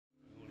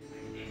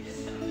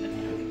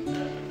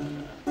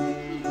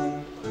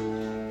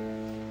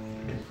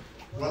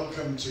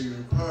welcome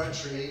to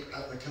Poetry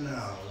at the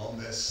Canal on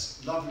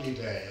this lovely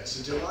day. It's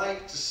a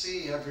delight to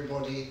see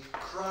everybody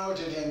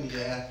crowded in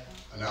here,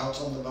 and out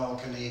on the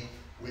balcony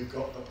we've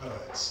got the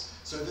poets.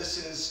 So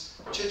this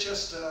is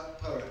Chichester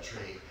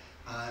Poetry,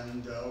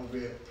 and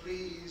we're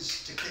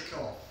pleased to kick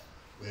off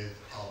with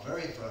our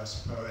very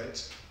first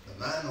poet, the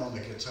man on the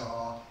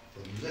guitar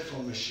from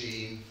Little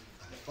Machine,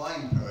 and a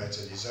fine poet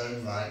in his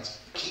own right.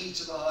 Key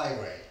to the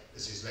Highway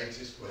is his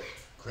latest book,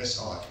 Chris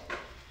Hardy.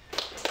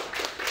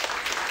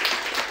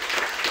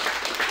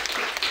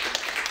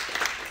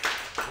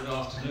 Good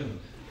afternoon.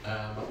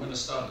 I'm going to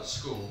start at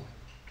school.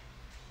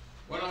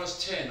 When I was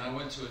 10, I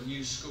went to a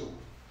new school.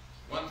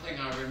 One thing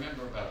I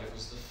remember about it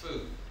was the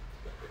food,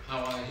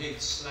 how I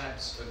hid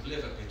slabs of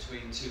liver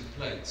between two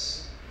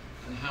plates,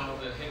 and how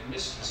the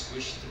headmistress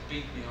wished to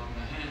beat me on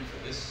the hand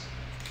for this.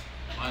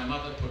 My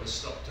mother put a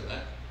stop to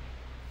that.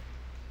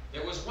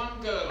 There was one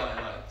girl I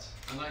liked,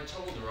 and I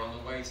told her on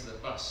the way to the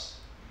bus.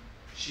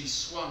 She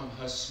swung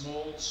her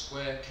small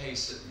square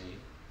case at me.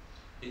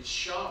 Its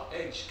sharp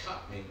edge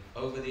cut me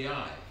over the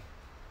eye.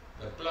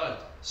 The blood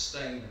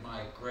stained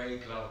my grey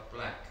glove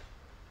black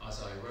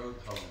as I rode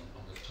home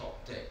on the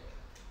top deck.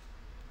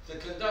 The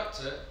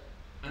conductor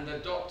and the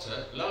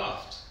doctor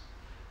laughed.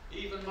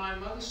 Even my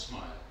mother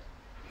smiled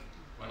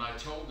when I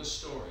told the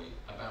story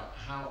about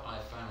how I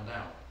found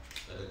out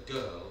that a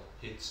girl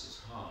hits as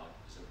hard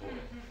as a boy.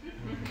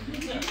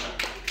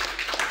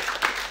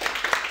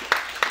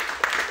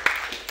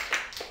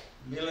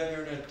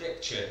 Milliner in a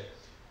deck chair.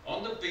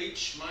 On the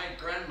beach, my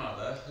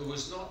grandmother, who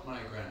was not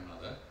my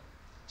grandmother,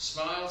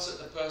 smiles at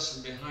the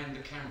person behind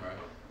the camera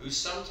who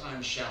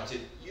sometimes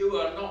shouted, "You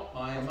are not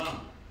my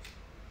mum."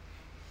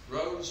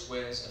 Rose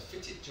wears a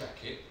fitted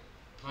jacket,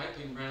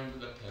 piping round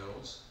the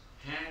lapels,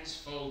 hands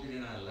folded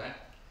in her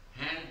lap,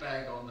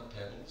 handbag on the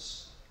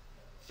pebbles,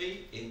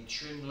 feet in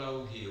trim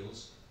low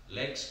heels,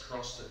 legs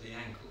crossed at the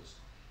ankles.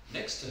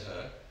 Next to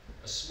her,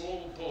 a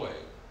small boy,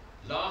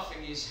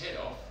 laughing his head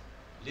off,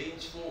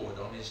 leans forward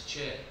on his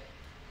chair.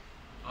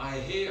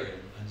 I hear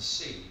him and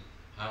see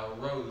how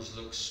Rose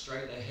looks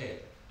straight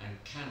ahead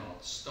and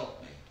cannot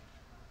stop me.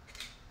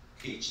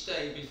 Each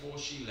day before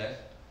she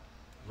left,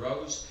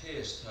 Rose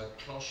pierced her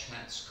cloche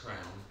hat's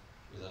crown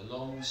with a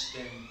long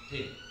stem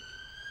pin,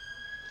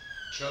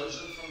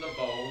 chosen from the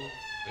bowl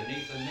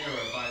beneath a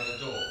mirror by the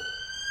door,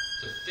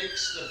 to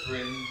fix the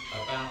brim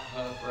about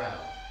her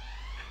brow.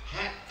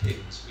 Hat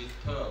pins with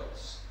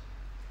pearls,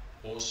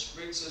 or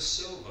sprigs of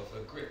silver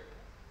for grip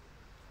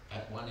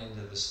at one end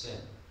of the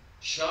stem,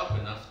 sharp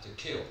enough to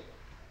kill,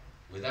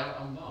 without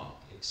a mark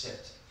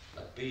except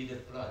a bead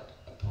of blood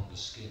upon the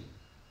skin.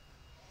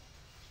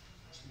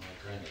 That's my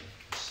granny.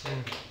 Okay,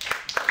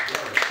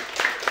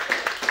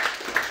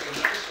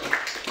 now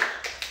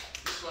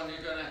this one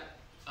you're gonna,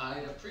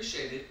 I'd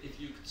appreciate it if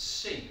you could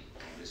sing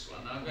this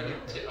one. I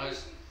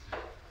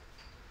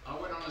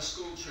went on a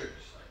school trip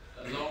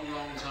a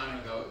long time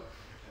ago,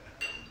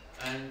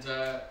 and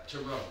to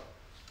Rome.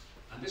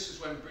 And this is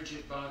when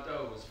Brigitte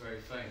Bardot was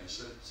very famous.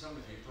 So some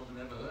of you probably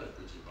never heard of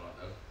Brigitte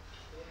Bardot,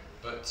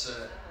 but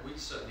we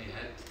certainly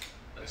had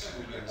at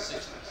school in the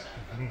 60s.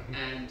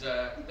 And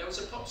there was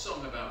a pop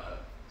song about her.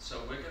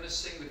 So we're going to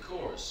sing the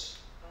chorus.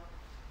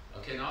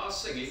 Okay, now I'll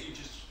sing it, you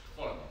just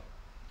follow me.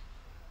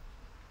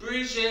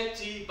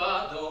 Brigitte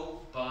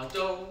Bardot,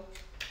 Bardot.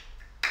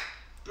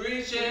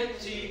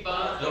 Brigitte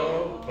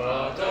Bardot,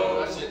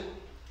 Bardot. That's it.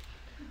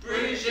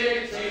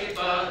 Brigitte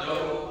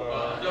Bardot,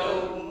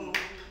 Bardot.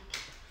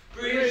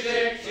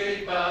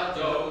 Brigitte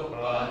Bardot,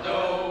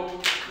 Bardot.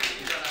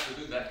 You don't have to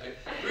do that bit.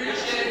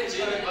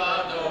 Brigitte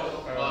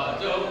Bardot,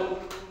 Bardot.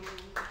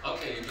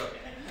 Okay, you got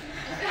it.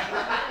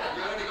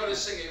 You only got to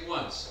sing it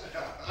once.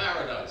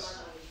 Paradise.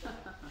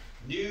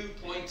 New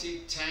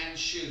pointed tan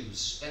shoes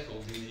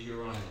speckled in the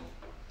urinal.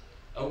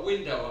 A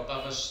window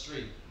above a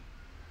street.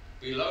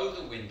 Below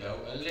the window,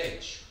 a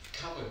ledge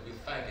covered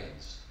with fag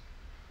ends.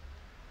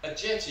 A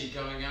jetty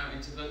going out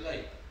into the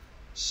lake.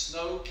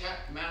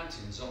 Snow-capped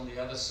mountains on the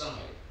other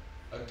side.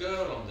 A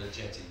girl on the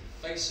jetty,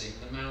 facing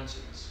the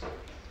mountains.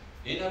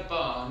 In a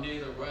bar near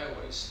the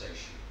railway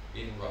station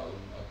in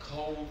Rome, a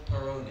cold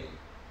Peroni.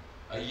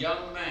 A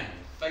young man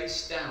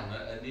face down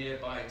at a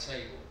nearby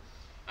table.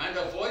 And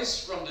a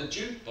voice from the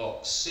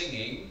jukebox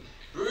singing,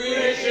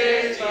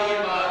 Brigitte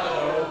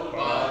Bardot,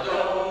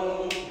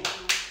 Bardot.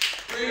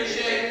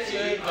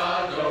 Brigitte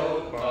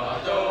Bardot,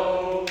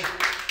 Bardot.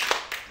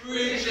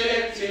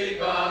 Brigitte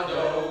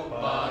Bardot,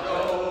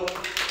 Bardot.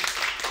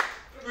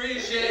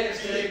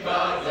 Brigitte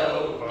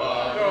Bardot,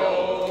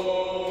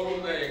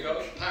 Bardot. There you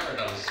go,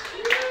 paradise.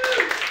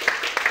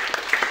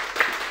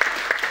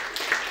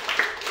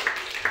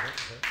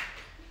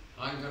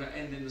 I'm going to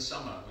end in the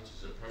summer, which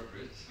is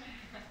appropriate.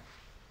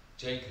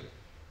 Jacob,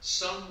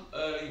 some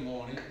early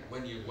morning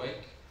when you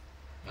wake,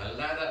 a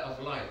ladder of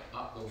light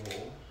up the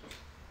wall,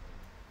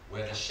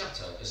 where the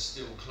shutter is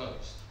still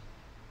closed.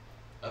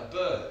 A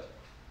bird,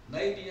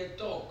 maybe a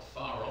dog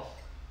far off,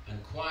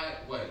 and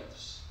quiet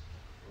waves.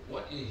 But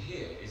what you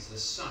hear is the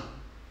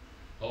sun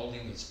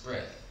holding its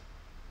breath.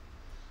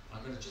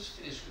 I'm going to just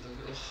finish with a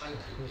little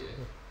haiku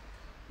here.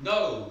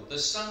 No, the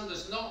sun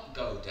does not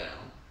go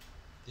down.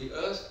 The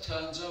earth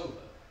turns over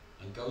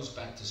and goes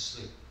back to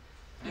sleep.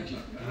 Thank you.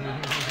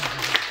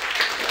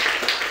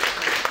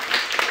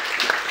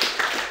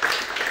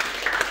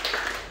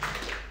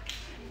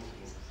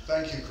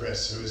 Thank you,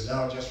 Chris, who is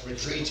now just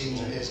retreating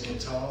to his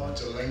guitar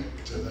to link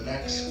to the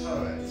next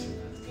poet,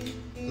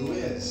 who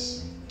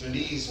is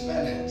Denise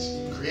Bennett,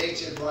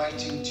 creative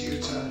writing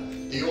tutor,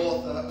 the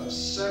author of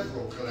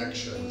several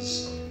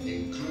collections,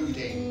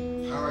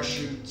 including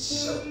Parachute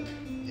Silk.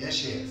 Yes,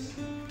 she is.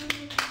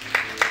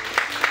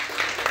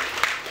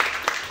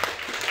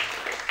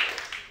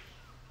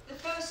 The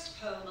first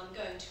poem I'm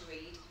going to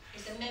read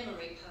is a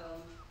memory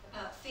poem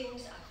about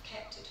things I've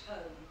kept at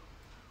home.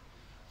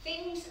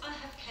 Things I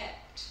have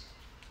kept.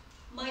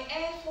 My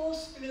Air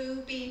Force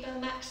blue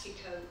Biba maxi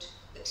coat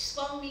that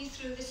swung me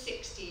through the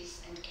 60s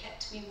and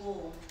kept me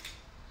warm.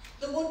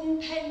 The wooden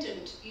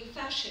pendant you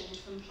fashioned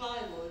from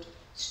plywood,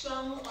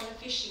 strung on a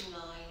fishing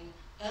line,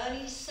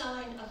 early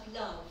sign of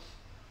love.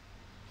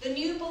 The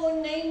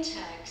newborn name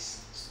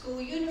tags, school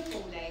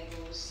uniform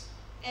labels,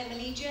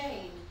 Emily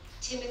Jane,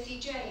 Timothy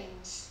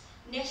James,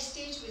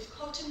 nested with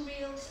cotton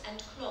reels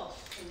and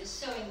cloth in the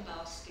sewing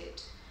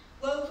basket,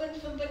 woven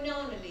from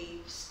banana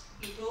leaves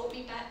you brought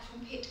me back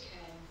from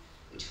Pitcairn,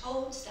 which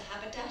holds the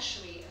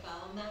haberdashery of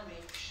our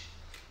marriage.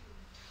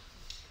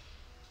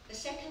 The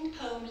second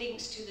poem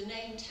links to the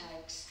name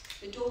tags.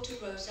 The daughter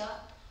grows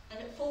up and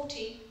at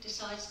 40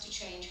 decides to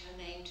change her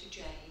name to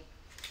Jay.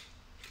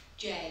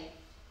 Jay.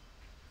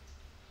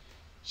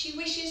 She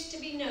wishes to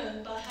be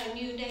known by her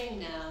new name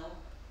now,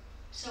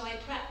 so I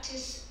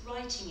practice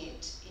writing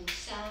it in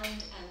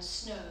sand and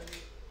snow.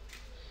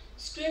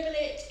 Scribble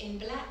it in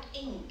black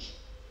ink,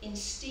 in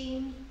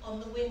steam on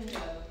the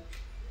window.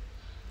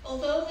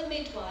 Although the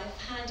midwife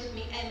handed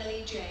me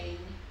Emily Jane,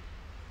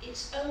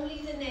 it's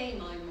only the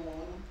name I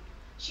mourn.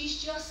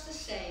 She's just the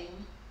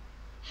same,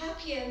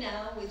 happier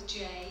now with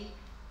Jay,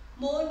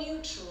 more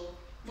neutral,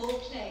 more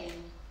plain,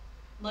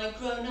 my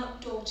grown-up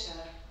daughter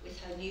with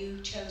her new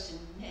chosen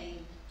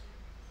name.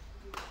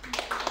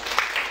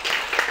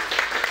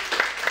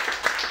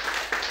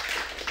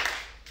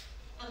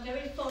 I'm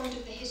very fond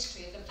of the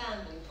history of the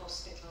Foundling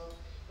Hospital,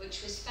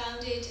 which was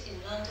founded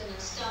in London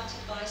and started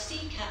by a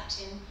sea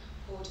captain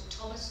called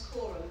Thomas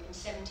Coram in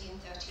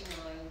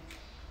 1739.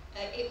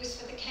 It was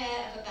for the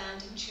care of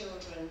abandoned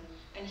children,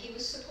 and he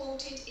was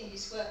supported in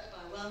his work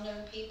by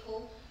well-known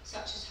people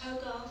such as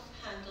Hogarth,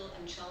 Handel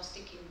and Charles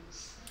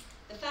Dickens.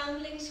 The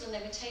foundlings, when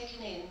they were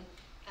taken in,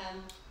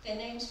 their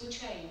names were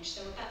changed.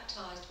 They were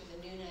baptised with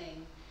a new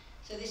name.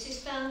 So this is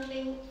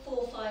Foundling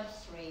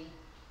 453,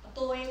 a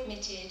boy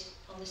admitted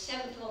on the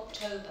 7th of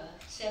October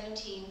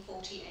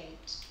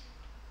 1748.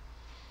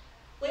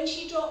 When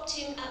she dropped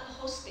him at the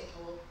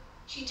hospital,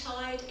 she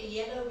tied a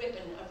yellow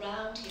ribbon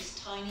around his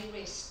tiny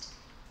wrist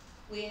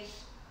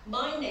with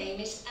 "My name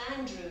is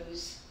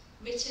Andrews"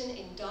 written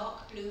in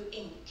dark blue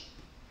ink.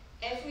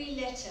 Every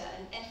letter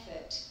an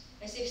effort,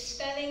 as if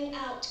spelling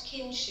out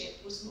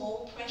kinship was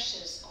more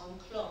precious on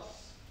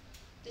cloth.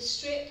 The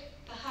strip,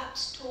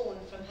 perhaps torn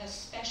from her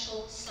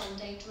special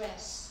Sunday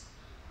dress,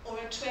 or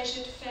a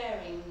treasured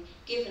fairing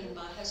given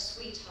by her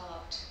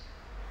sweetheart,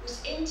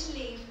 was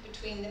interleaved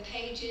between the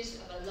pages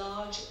of a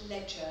large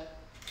ledger.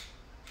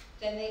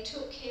 Then they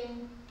took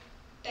him,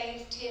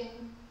 bathed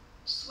him,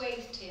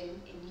 swathed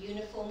him in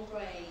uniform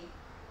grey,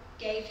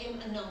 gave him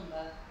a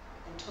number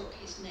and took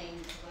his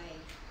name away.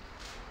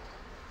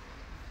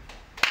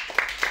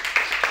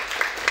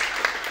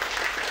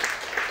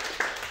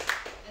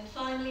 And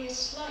finally, a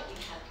slightly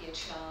happier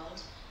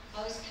child.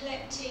 I was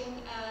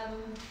collecting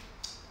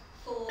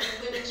for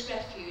the Women's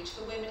Refuge,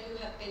 for women who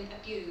have been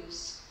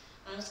abused.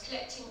 I was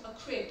collecting a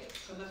crib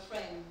from a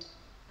friend,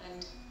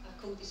 and I've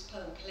called this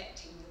poem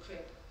Collecting the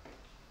Crib.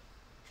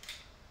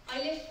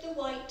 I lift the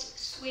white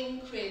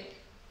swing crib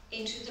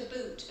into the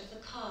boot of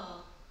the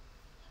car,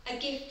 a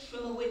gift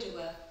from a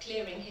widower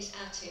clearing his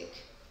attic.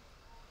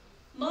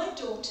 My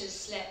daughters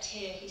slept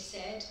here, he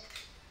said.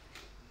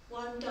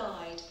 One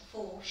died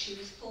before she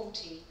was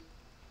 40.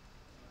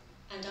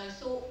 And I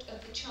thought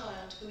of the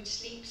child who would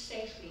sleep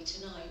safely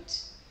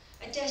tonight,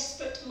 a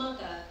desperate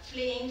mother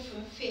fleeing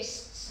from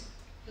fists,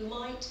 who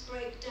might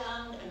break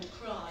down and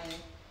cry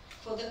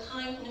for the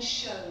kindness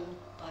shown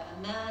by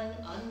a man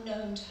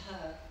unknown to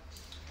her.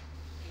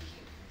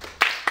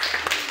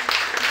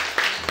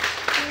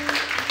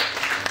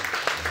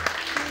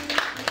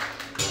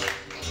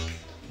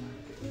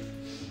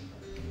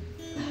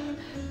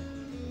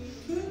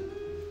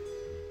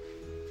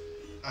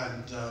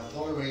 And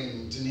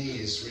following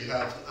Denise, we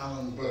have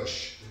Alan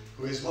Bush,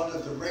 who is one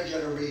of the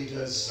regular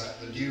readers at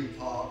the New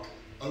Park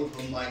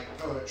Open Mic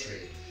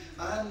Poetry.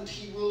 And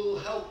he will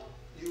help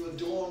you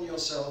adorn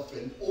yourself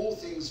in all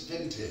things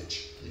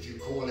vintage if you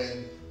call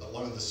in at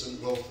one of the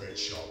St. Wilfrid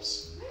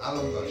shops.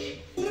 Alan Bush.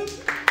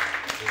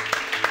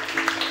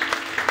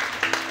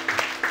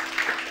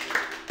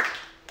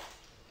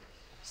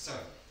 So,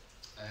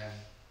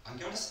 I'm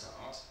going to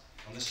start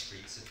on the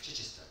streets of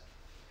Chichester.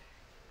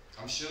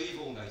 I'm sure you've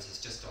all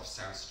noticed just off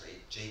South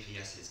Street,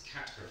 JPS's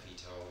cat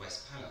graffiti on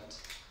West Pennant.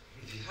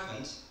 If you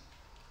haven't,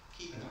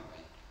 keep an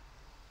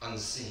eye.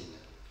 Unseen.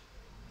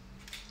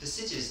 The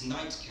city's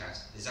night cat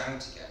is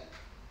out again,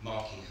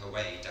 marking her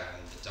way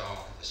down the dark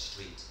of a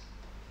street.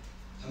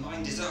 Her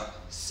mind is up,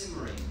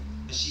 simmering,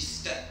 as she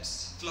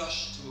steps,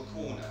 flushed to a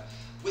corner,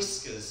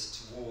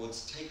 whiskers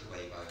towards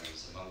takeaway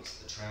bones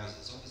amongst the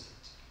trousers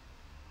opposite.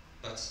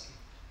 But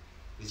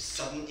with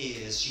sudden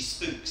ears she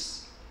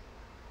spooks,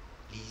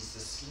 leaves the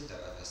slither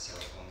of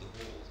herself on the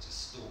wall to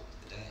stalk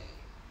the day.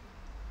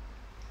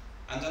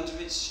 And under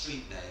its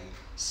street name,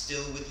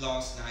 still with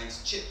last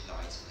night's chip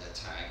light in her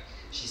tag,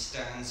 she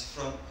stands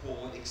front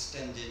paw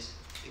extended,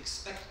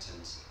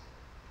 expectant,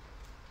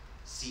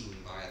 seen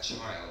by a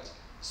child,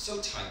 so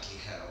tightly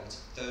held,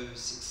 though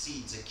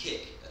succeeds a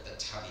kick at the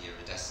tabby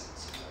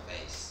iridescence of her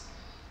face,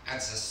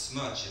 adds a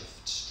smudge of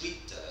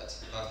street dirt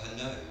above her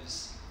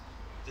nose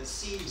that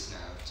seems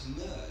now to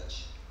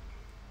merge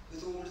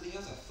with all of the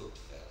other foot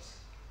filth,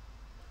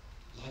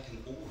 like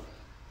an aura.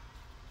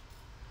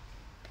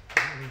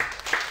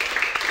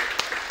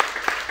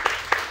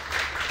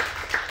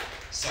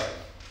 So,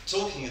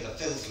 talking of the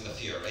filth and the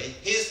fury,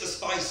 here's the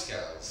Spice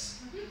Girls.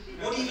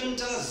 What even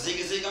does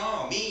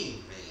zig-a-zig-ah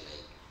mean, really?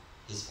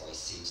 His voice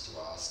seems to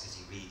ask as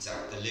he reads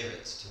out the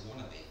lyrics to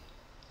Wannabe.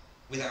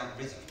 Without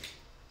rhythm,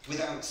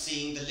 without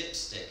seeing the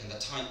lipstick and the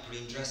tight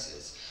green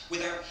dresses,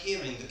 without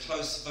hearing the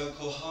close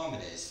vocal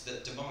harmonies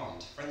that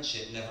demand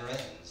friendship never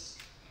ends.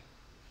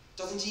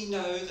 Doesn't he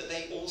know that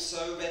they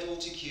also read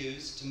auto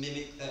cues to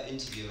mimic their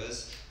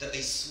interviewers, that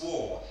they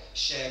swore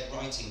shared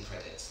writing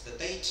credits, that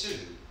they too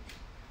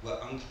were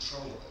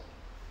uncontrollable?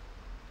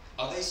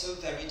 Are they so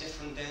very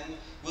different then?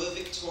 Were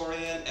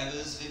Victoria and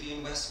Emma's,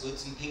 Vivienne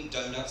Westwood's and Pink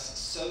Donuts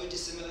so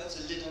dissimilar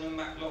to Liddon and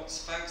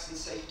Matlock's fags and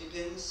safety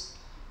pins?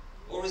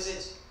 Or is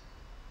it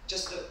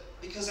just that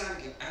because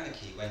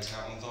Anarchy went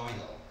out on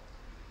vinyl,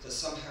 that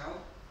somehow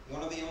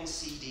Wannabe on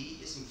CD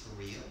isn't for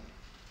real?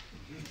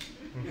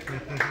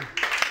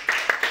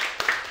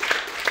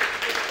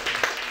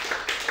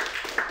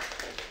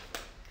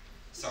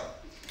 So,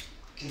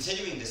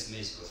 continuing this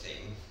musical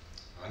theme,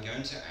 I'm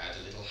going to add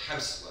a little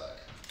housework.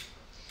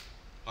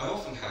 I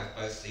often have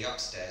both the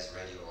upstairs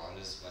radio on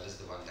as well as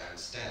the one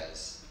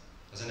downstairs,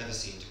 as I never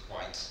seem to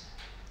quite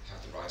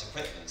have the right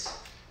equipment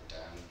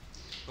down.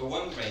 But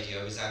one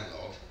radio is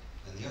analog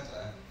and the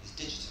other is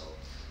digital.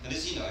 And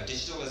as you know,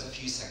 digital has a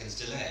few seconds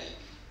delay,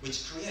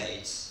 which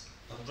creates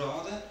a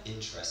rather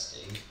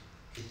interesting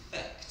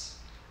effect.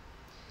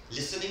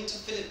 Listening to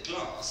Philip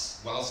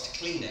Glass whilst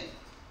cleaning.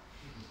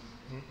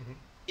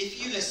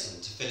 If you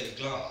listen to Philip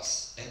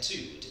Glass,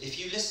 Etude, if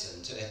you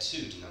listen to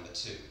Etude number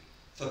 2,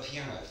 for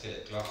piano,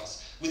 Philip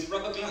Glass, with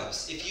rubber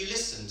gloves, if you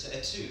listen to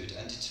Etude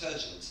and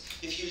detergent,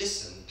 if you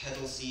listen,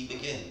 Pedal C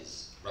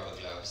begins, rubber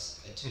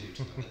gloves, Etude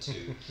number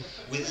 2,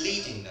 with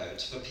leading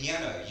note, for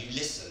piano, you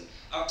listen,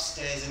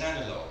 upstairs in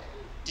analog,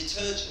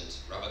 detergent,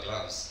 rubber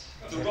gloves,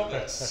 the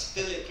Roberts,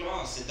 Philip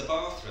Glass in the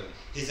bathroom,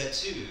 his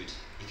Etude,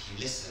 if you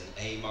listen,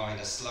 A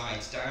minor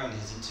slides down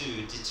his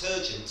etude,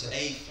 detergent to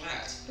A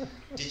flat,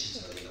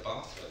 digital in the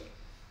bathroom.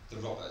 The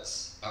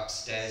Roberts,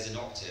 upstairs in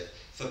octave,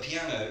 for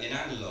piano in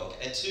analog,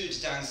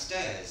 etude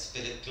downstairs,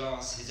 Philip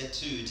Glass his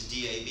etude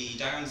DAB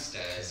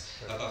downstairs,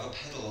 above a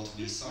pedalled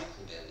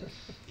recycle bin.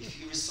 If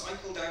you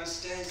recycle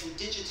downstairs in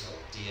digital,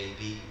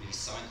 DAB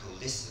recycle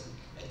listen,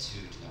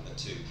 etude number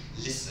 2.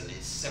 Listen,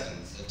 its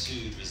 7th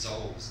etude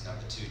resolves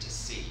number 2 to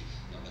C,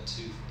 number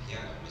 2 for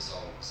piano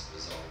resolves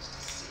to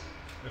C.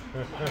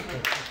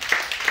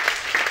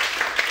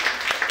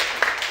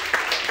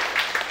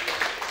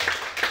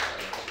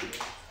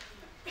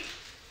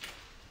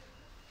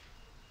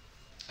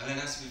 And then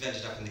as we've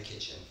ended up in the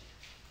kitchen,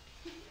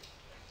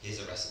 here's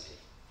a recipe.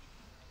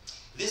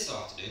 This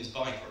afternoon's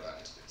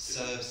byproduct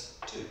serves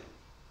 2.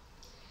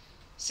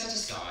 Set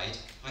aside,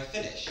 I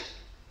finished.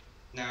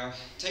 Now,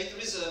 take the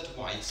reserved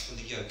whites from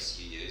the yolks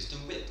you used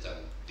and whip them,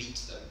 beat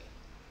them.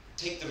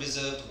 Take the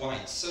reserved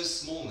whites, so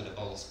small in a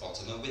bowl's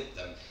bottom, and whip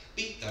them.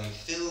 Beat them,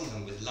 fill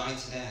them with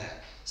light and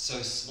air,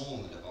 so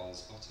small in a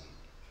bowl's bottom.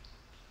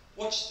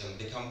 Watch them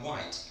become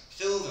white,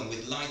 fill them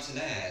with light and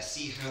air,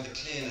 see how the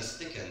clearness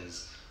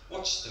thickens.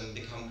 Watch them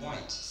become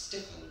white,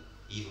 stiffen,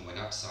 even when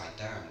upside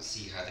down,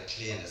 see how the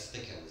clearness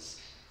thickens.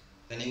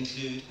 Then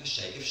include a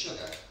shake of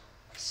sugar.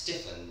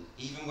 Stiffen,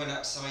 even when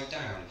upside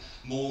down,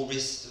 more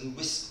wrist and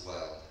whisk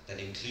whirl, then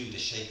include a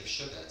shake of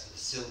sugar to the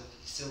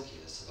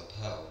silkiness of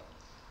a pearl.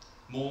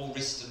 More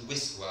wrist and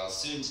whisk whirl,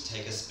 soon to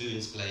take a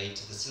spoon's blade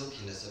to the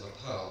silkiness of a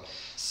pearl.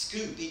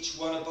 Scoop each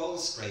one a bowl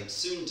scrape,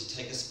 soon to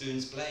take a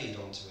spoon's blade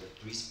onto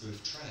a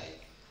greaseproof tray.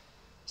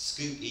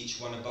 Scoop each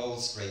one a bowl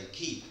scrape,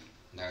 keep,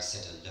 now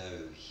set a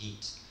low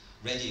heat,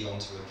 ready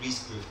onto a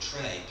greaseproof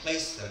tray.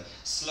 Place them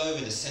slow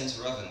in a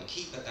centre oven,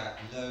 keep at that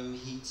low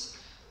heat.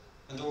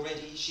 And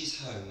already she's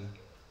home,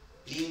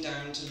 lean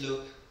down to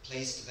look,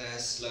 placed there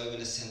slow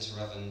in a centre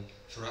oven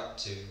for up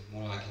to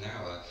more like an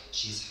hour.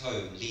 She's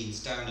home, leans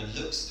down and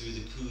looks through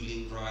the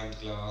cooling grimed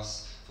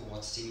glass for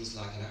what seems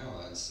like an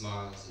hour and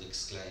smiles and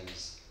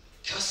exclaims,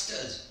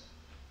 "Custard!"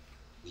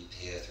 We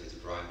peer through the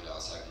grimed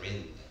glass, I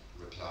grin,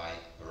 reply,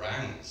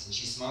 "Meringues, and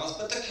she smiles,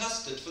 but the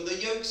custard from the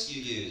yolks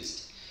you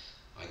used.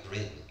 I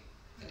grin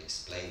and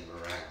explain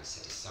meringue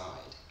set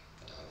aside,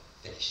 and I've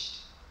finished.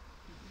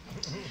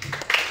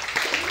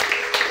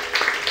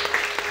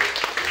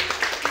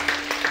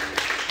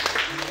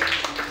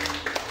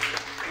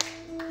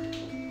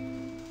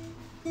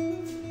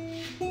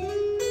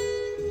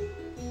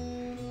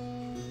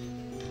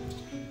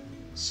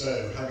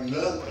 So, having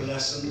learnt the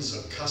lessons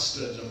of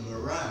custard and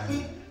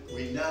meringue,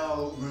 we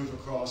now move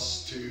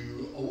across to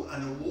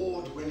an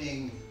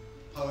award-winning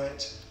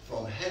poet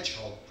from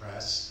Hedgehog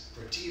Press,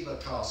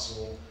 Pratibha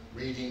Castle,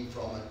 reading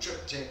from a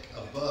triptych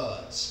of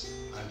birds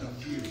and a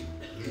few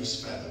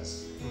loose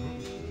feathers.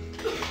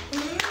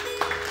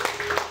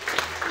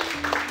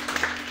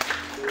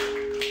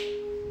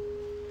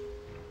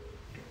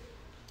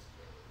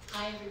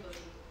 Hi everybody,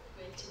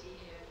 great to be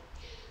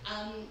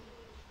here.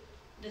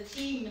 The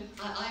theme,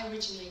 I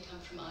originally come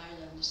from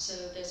Ireland, so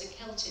there's a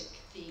Celtic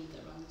theme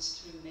that runs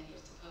through many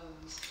of the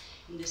poems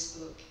in this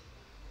book.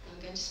 I'm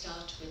going to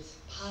start with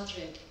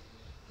Padraig,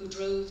 who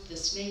drove the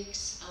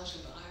snakes out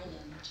of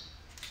Ireland.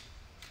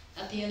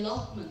 At the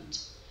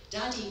allotment,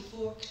 Daddy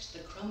forked the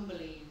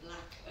crumbly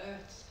black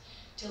earth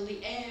till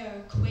the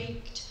air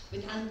quaked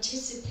with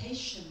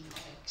anticipation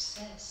of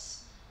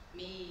excess,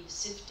 me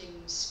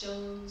sifting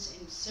stones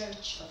in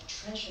search of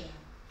treasure.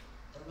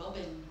 The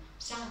robin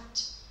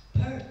sat,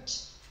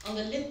 pert, on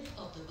the lip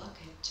of the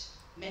bucket,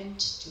 meant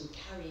to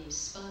carry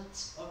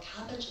spuds or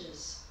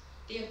cabbages,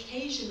 the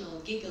occasional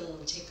giggle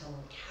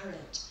tickle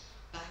carrot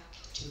back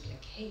to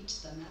placate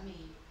the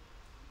mammy.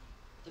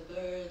 The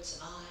bird's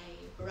eye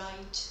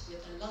bright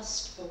with a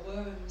lust for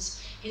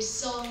worms, his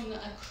song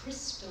a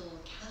crystal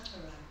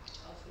cataract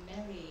of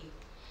merry,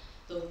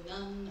 though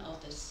none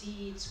of the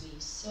seeds we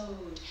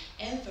sowed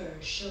ever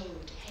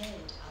showed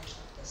head out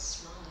of the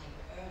sly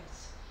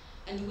earth.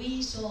 And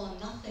we saw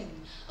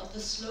nothing of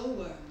the slow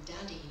worm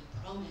Daddy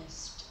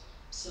promised,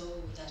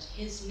 so that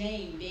his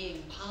name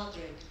being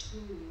Padraig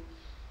too,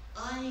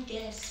 I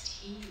guessed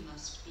he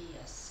must be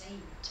a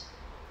saint,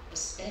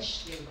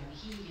 especially when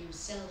he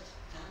himself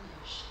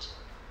vanished,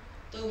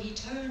 though he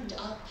turned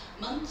up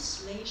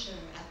months later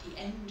at the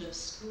end of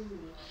school,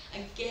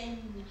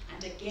 again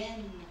and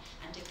again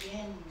and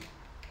again,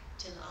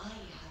 till I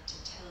had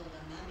to tell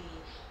the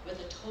mammy where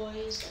the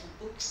toys and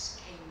books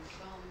came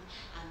from,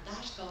 and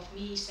that got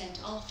me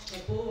sent off to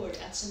board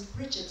at St.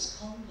 Bridget's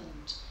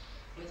Convent,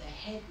 where the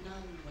head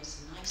nun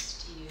was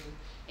nice to you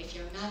if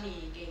your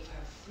mammy gave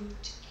her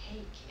fruit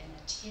cake in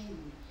a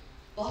tin,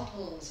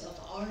 bottles of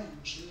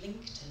orange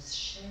linked as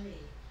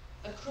sherry,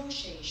 a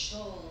crochet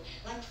shawl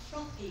like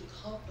frothy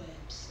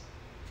cobwebs,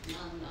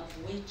 none of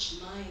which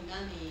my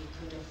mammy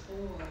could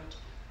afford,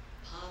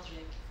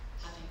 Padraig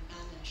having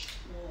banished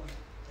more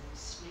than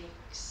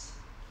snakes.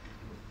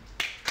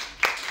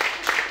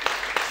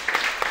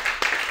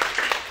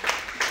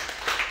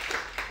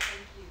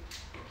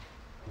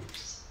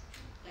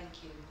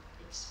 Thank you.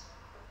 It's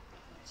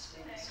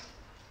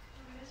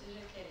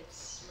okay, it's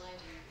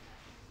sliding.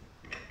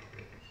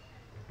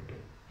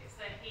 It's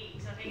the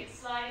heat. I think it's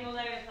sliding all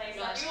over the place.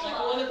 Right, Like like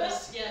all of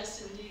us,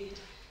 yes, indeed.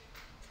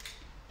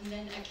 And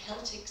then a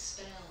Celtic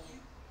spell.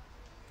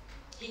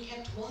 He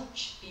kept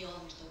watch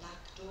beyond the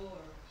back door,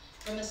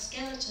 from a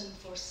skeleton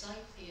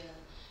Forsythia,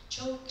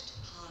 choked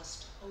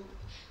past hope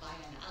by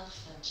an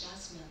alpha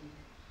jasmine,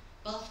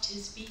 buffed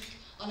his beak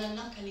on a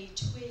knuckly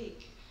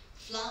twig,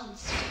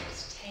 flounced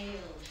his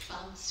tail,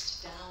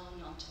 bounced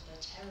down onto the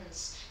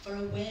terrace for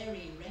a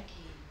wary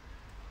recce.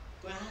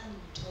 Gran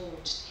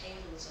told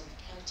tales of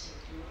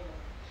Celtic lore,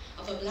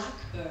 of a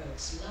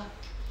blackbird's luck,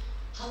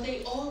 how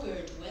they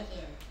augured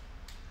weather,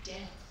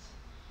 death.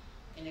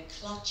 In a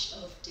clutch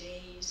of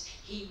days,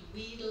 he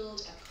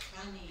wheedled a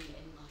cranny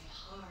in my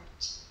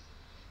heart.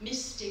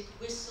 Mystic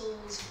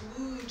whistles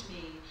wooed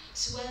me,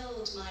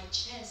 swelled my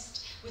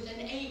chest with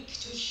an ache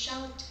to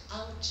shout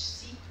out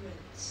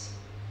secrets.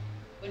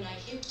 When I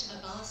hipped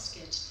a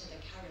basket to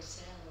the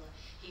carousel,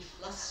 he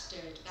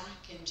flustered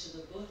back into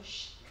the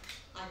bush.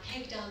 I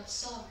pegged out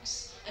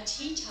socks, a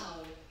tea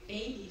towel,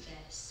 baby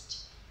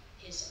vest.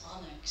 His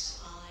onyx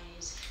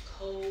eyes,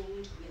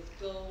 cold with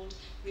gold,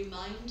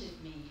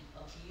 reminded me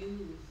of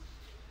you.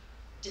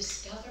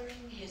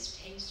 Discovering his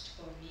taste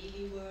for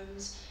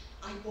mealyworms,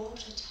 I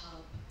bought a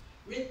tub,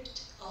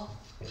 ripped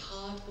off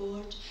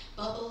cardboard,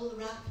 bubble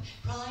wrap,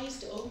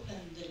 prized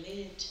open the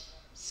lid,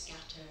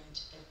 scattered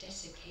the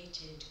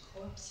desiccated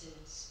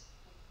corpses.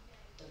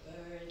 The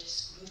bird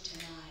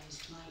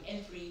scrutinized my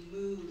every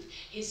move,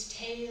 his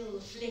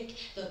tail flick,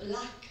 the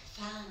black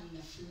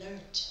fan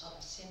flirt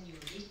of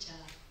senorita.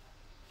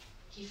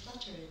 He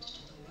fluttered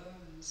to the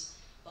worms,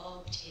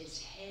 bobbed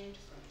his head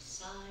from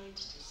side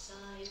to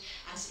side,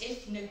 as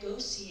if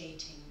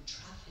negotiating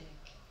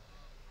traffic.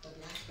 The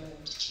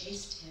blackbird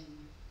chased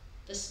him.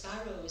 The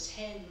sparrow's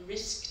hen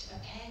risked a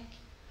peck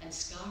and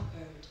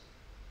scarpered.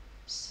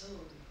 So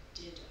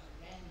did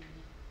a wren.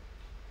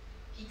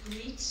 He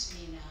greets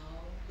me now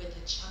with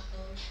a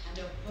chuckle and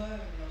a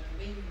whir of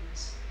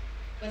wings.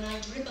 When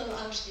I dribble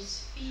out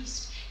his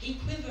feast, he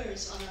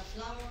quivers on a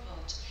flower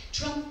pot,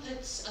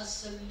 trumpets a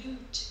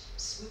salute,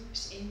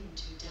 swoops in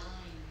to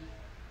dine.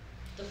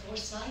 The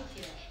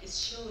forsythia is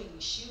showing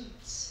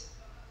shoots.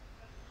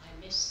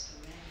 I miss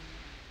the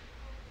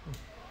rain.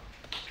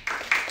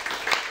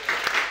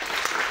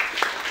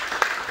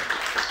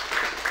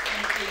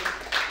 Thank you.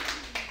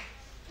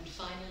 And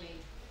finally,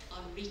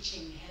 on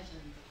reaching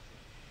heaven,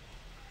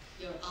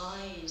 your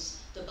eyes,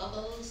 the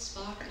bubble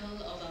sparkle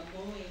of a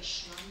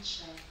moish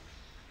lancha.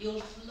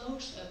 You'll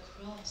float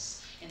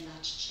across in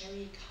that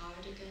cherry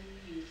cardigan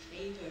you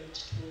favoured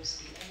towards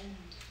the end.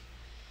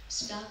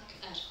 Stuck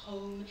at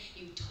home,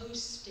 you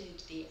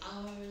toasted the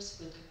hours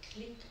with a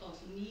click of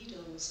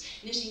needles,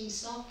 knitting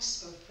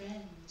socks for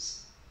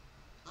friends.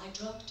 I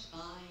dropped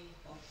by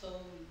or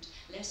phoned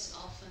less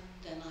often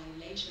than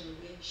I later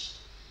wished,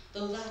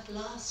 though that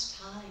last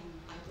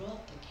time I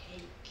brought the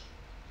cake.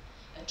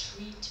 A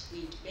treat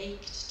we'd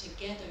baked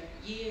together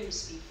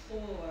years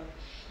before,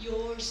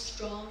 your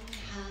strong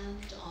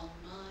hand on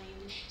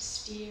mine,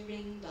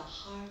 steering the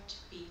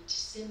heartbeat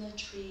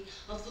symmetry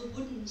of the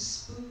wooden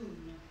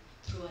spoon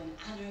through an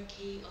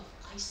anarchy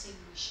of icing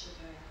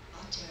sugar,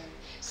 butter,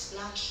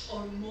 splash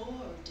or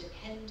more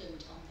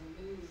dependent on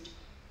the mood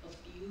of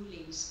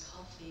Bewley's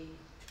coffee.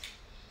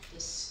 The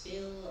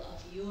spill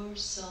of your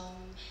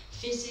song,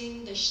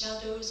 fizzing the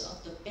shadows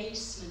of the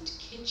basement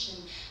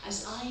kitchen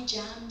as I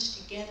jammed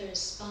together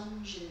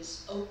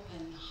sponges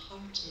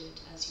open-hearted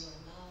as your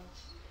love.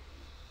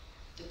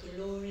 The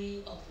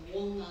glory of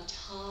walnut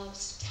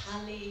halves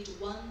tallied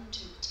 1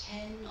 to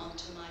 10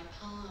 onto my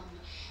palm,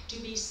 to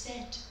be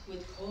set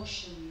with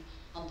caution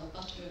on the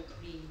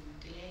buttercream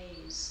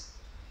glaze.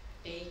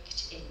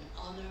 Baked in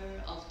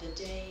honor of the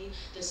day,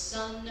 the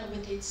sun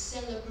with its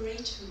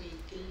celebratory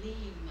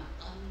gleam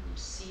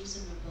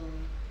unseasonable.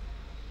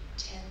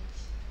 10th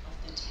of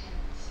the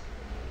 10th,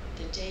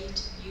 the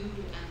date you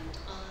and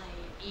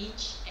I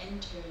each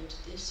entered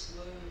this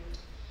world,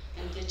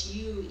 and that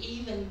you,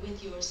 even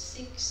with your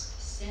 6th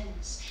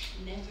sense,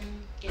 never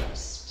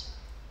guessed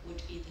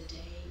would be the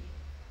day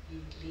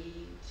you'd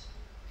leave.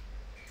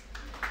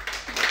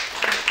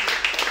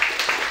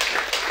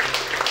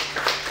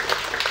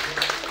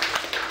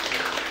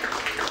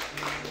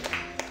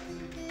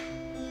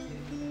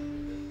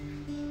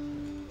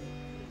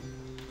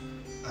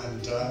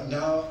 And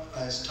now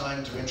it's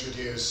time to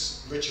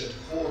introduce Richard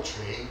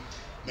Hawtrey,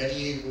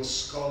 medieval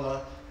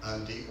scholar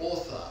and the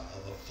author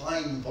of a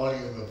fine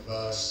volume of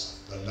verse,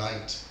 The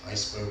Night I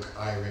Spoke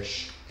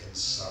Irish in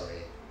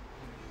Surrey.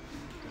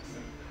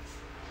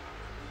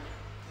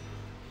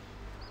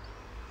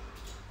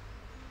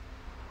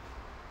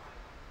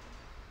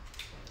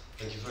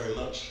 Thank you very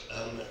much.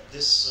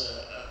 This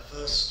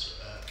first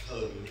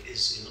poem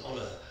is in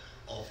honour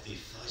of the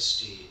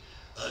feisty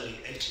early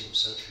 18th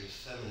century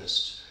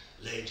feminist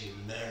Lady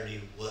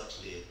Mary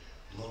Wortley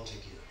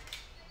Montagu.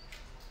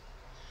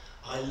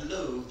 I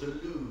loathe the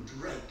lewd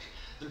rake,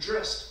 the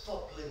dressed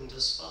fopling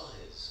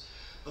despise.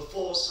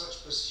 Before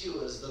such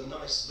pursuers the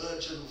nice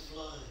virgin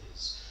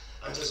flies,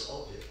 and as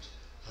Ovid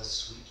has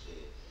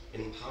sweetly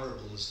in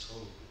parables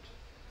told,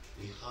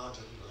 we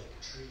harden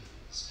like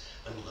trees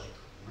and like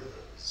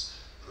rivers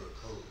grow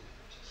cold.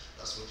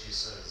 That's what she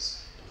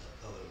says in her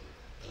poem,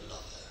 The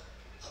Lover,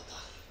 a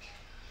Ballad.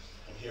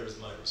 And here is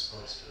my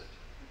response to it.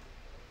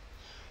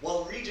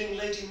 While reading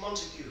Lady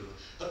Montagu,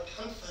 the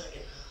panther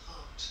in her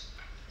heart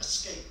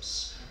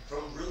escapes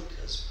from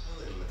Rilke's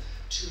poem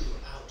to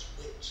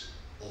outwit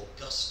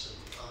Augustan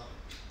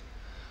art.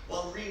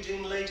 While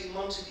reading Lady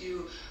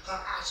Montagu,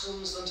 her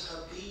atoms and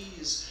her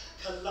bees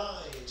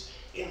collide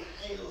in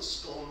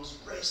hailstorms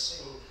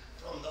racing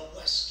from the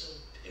western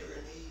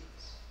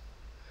Pyrenees.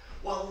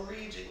 While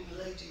reading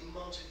Lady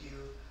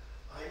Montagu,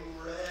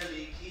 I'm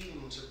rarely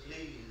keen to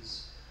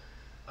please,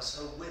 as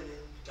her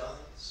women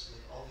dance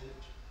with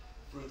Ovid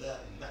through their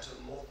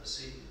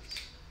metamorphoses.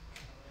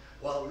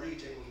 While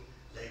reading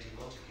Lady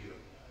Montagu,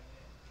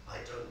 I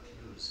don't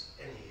lose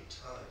any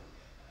time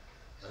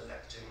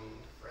collecting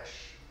fresh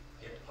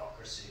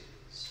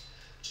hypocrisies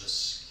to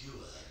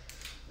skewer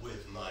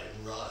with my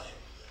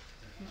rhyme.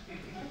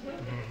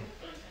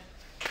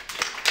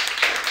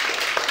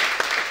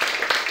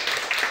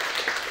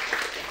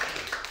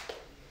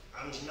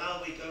 And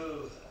now we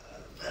go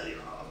very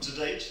up to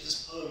date.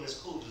 This poem is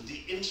called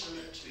The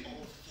Internet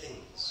of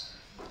Things.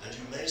 And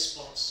you may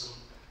spot some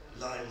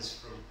lines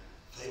from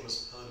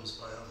famous poems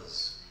by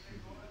others.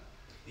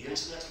 The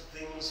Internet of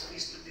Things,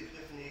 Feast of the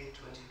Epiphany,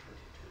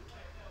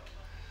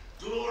 2022.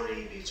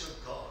 Glory be to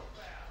God.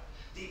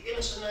 The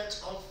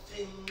Internet of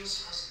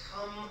Things has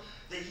come,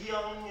 the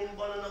young in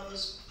one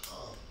another's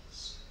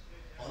palms.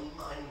 On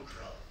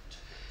Minecraft,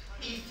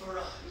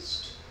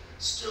 etherized,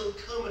 still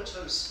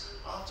comatose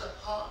after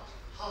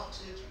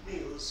hearted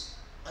meals,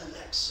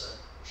 Alexa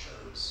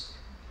shows.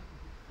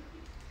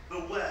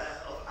 Beware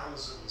of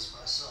Amazons,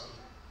 my son,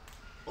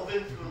 of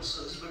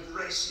influencers with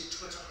racy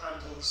Twitter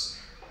handles,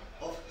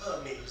 of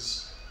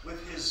Hermes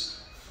with his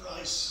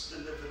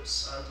thrice-delivered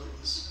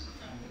sandals.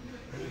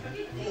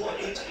 For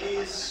it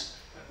is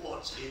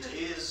what it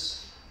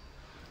is,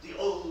 the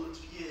old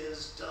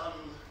year's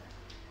done.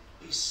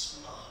 Be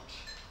smart,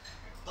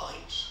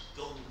 bite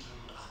golden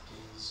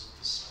apples of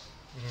the sun.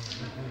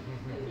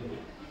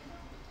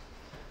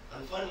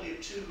 finally,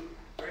 two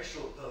very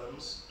short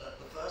poems.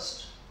 The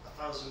first,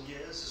 1,000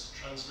 Years, is a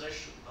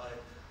translation by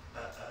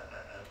a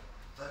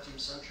 13th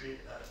century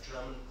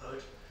German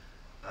poet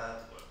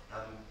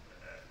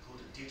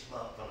called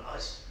Dietmar von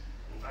Eist.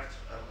 In fact,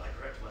 I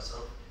correct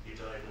myself, he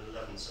died in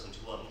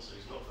 1171, so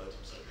he's not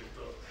 13th century at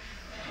all.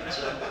 But,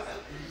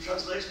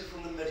 translated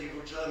from the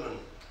medieval German.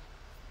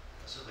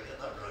 Let's hope I get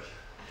that right.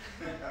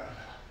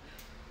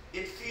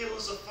 It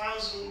feels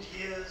 1,000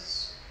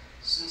 years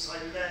since I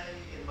lay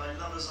in my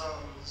lover's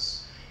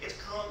arms. It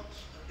can't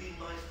have been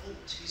my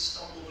fault he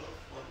stumbled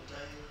off one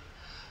day,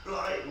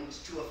 blind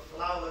to a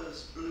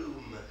flower's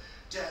bloom,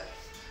 deaf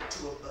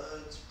to a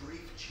bird's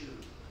brief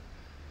tune.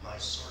 My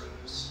sorrow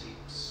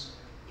sleeps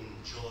in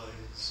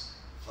joys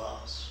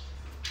vast.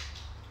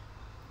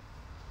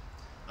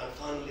 And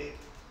finally,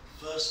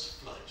 First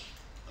Flight,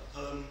 a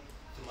poem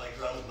for my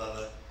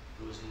grandmother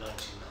who was 99.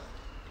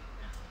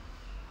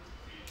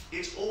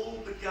 It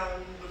all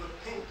began with a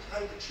pink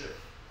handkerchief,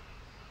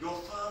 your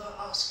father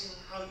asking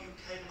how you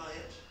came by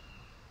it.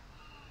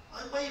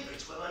 I wave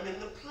it when I'm in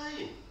the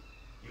plane,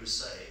 you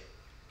say,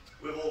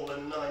 with all a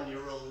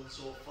 9-year-old's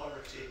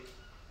authority.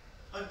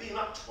 I've been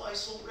up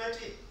twice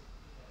already.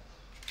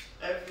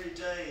 Every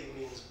day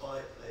means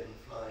biplane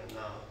flying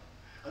now,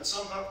 and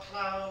somehow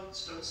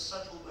clouds don't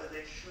settle where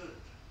they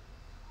should.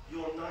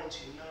 You're 99.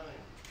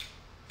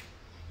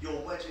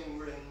 Your wedding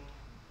ring,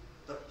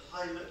 the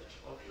pilot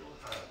of your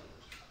hand,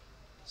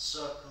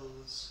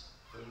 circles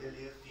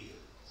familiar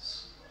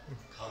fields,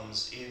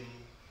 comes in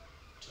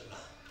to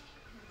land.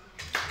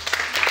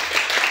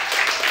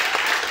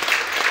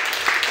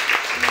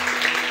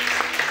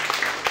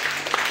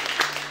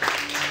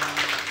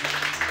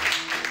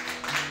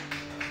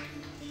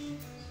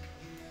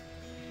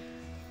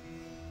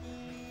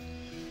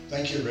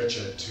 Thank you,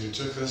 Richard, who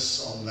took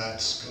us on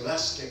that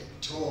scholastic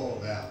tour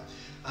there.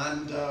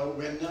 And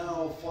we're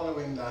now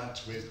following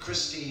that with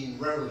Christine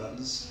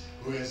Rowlands,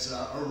 who is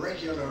a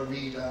regular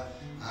reader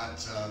at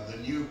the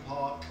New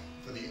Park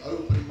for the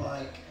open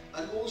mic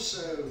and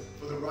also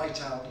for the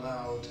Write Out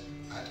Loud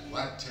at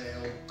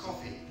Wagtail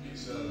Coffee.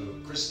 So,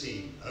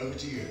 Christine, over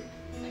to you.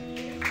 Thank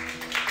you.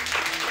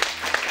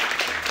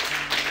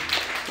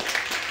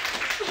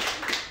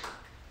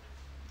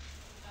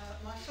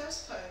 My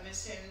first poem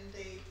is in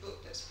the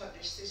book that's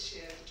published this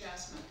year, the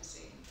Jazz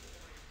magazine.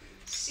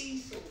 Sea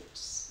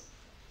Thoughts.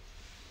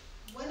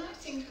 When I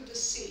think of the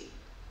sea,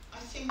 I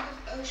think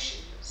of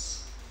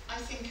oceans. I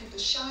think of the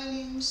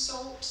shining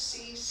salt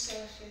sea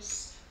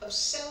surface, of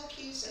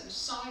selkies and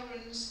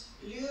sirens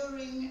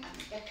luring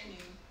and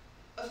beckoning,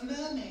 of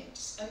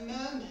mermaids and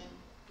mermen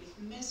with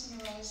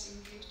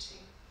mesmerizing beauty.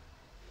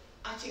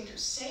 I think of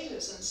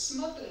sailors and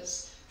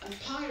smugglers and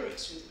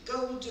pirates with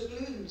gold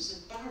doubloons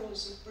and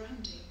barrels of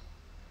brandy.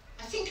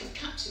 I think of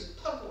Captain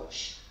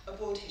Pugwash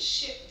aboard his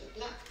ship, the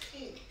Black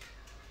Pig,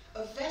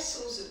 of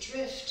vessels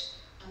adrift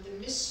and the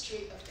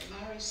mystery of the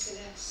Mary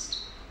Celeste,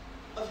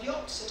 of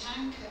yachts at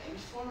anchor in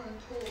foreign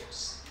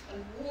ports,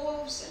 and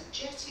wharves and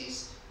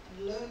jetties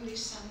and lonely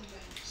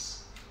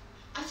sandbanks.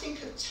 I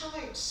think of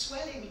tides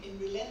swelling in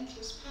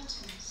relentless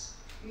patterns,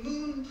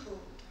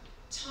 moon-pulled,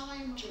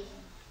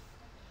 time-driven.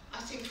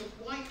 I think of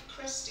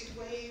white-crested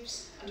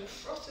waves and a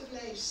froth of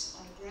lace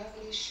on a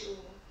gravelly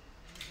shore,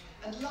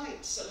 and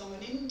lights along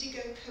an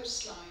indigo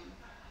coastline,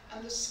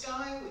 and the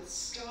sky with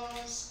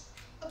stars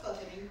above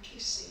an inky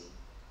sea.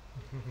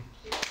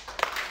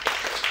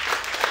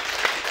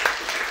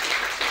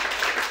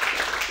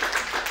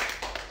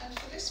 And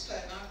for this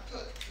poem, I've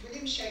put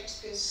William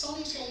Shakespeare's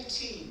Sonnet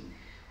 18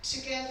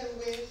 together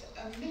with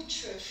a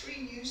Metro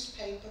free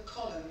newspaper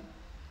column.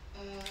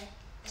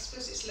 I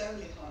suppose it's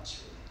Lonely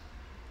Hearts, really.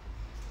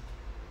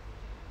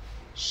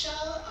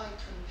 Shall I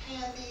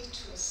compare thee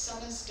to a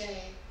summer's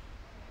day?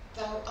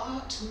 Thou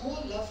art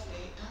more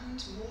lovely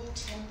and more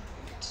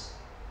temperate.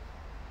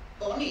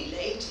 Bonny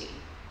lady,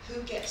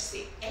 who gets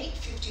the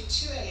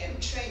 8:52 a.m.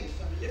 train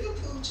from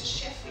Liverpool to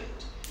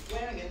Sheffield,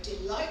 wearing a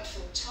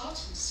delightful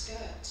tartan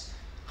skirt.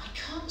 I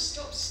can't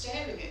stop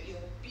staring at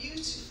your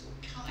beautiful,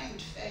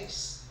 kind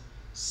face.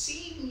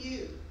 Seeing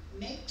you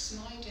makes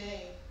my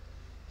day.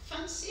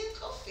 Fancy a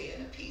coffee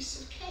and a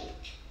piece of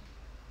cake.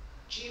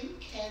 Jim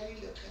Carrey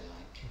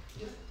look-alike,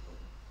 Liverpool.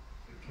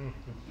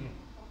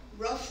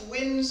 Rough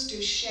winds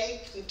do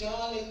shake the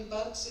darling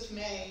buds of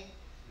May,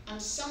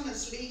 and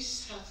summer's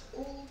lease hath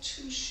all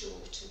too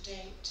short a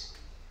date.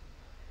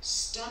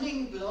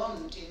 Stunning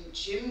blonde in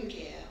gym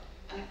gear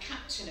and a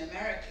Captain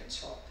America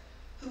top,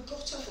 who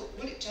got off at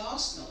Woolwich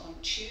Arsenal on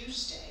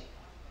Tuesday.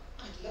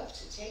 I'd love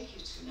to take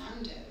you to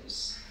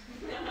Nando's.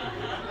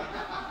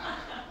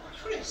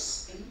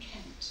 Chris in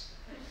Kent.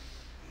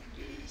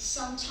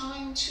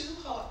 Sometime too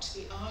hot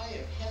the eye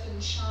of heaven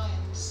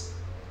shines,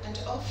 and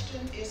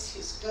often is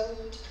his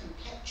gold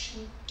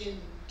complexion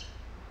dimmed.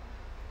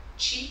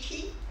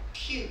 Cheeky,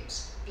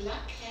 cute,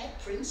 black-haired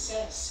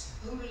princess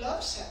who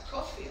loves her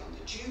coffee on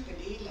the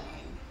Jubilee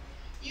line.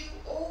 You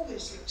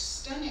always look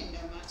stunning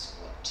no matter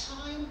what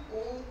time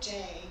or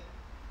day.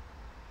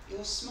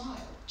 Your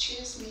smile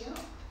cheers me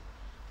up.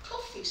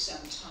 Coffee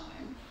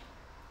sometime.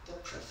 The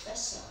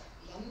Professor,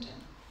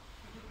 London.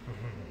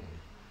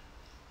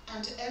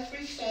 And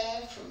every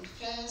fair from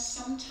fair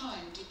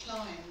sometime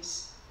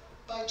declines,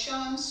 by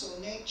chance or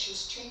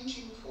nature's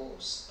changing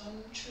course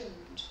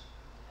untrimmed.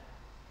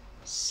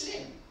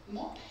 Slim,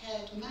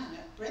 mop-haired man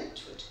at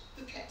Brentwood,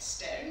 who kept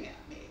staring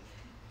at me,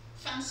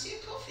 fancy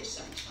a coffee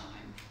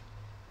sometime,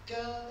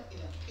 girl in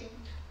a pink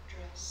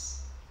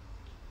dress.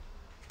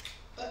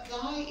 But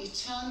thy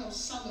eternal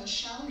summer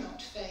shall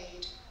not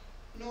fade,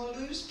 nor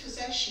lose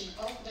possession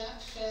of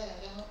that fair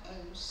thou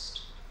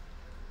own'st.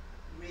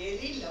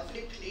 Really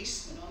lovely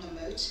policeman on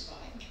a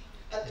motorbike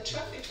at the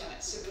traffic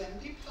lights at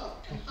Wembley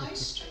Park and High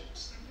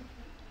Street.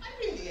 I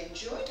really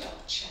enjoyed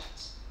our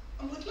chat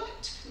and would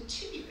like to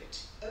continue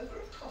it over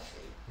a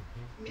coffee,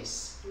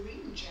 Miss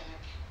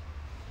Greenjag.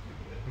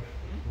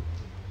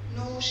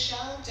 Nor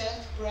shall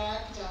death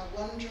brag thou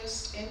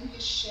wanderest in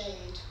his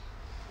shade,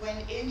 when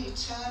in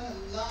eternal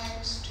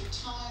lives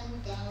to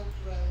time thou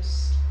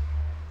growest.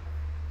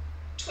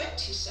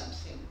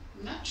 20-something,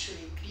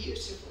 naturally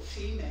beautiful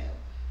female,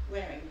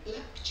 wearing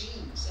black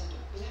jeans and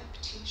a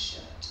black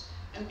t-shirt,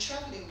 and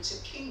travelling to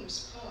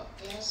King's Park,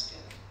 Glasgow.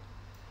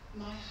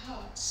 My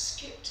heart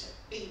skipped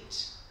a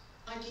beat.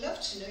 I'd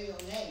love to know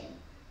your name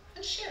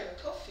and share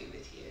a coffee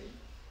with you.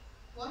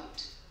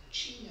 White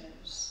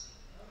chinos.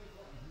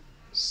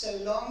 So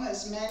long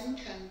as men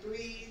can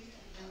breathe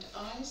and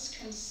eyes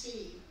can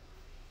see,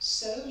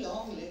 so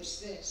long lives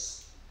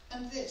this,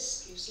 and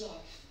this gives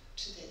life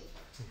to thee.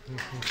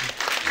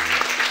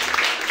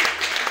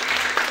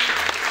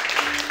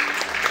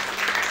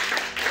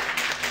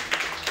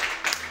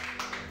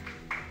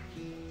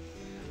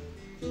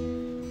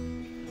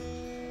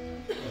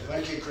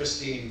 Thank you,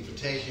 Christine, for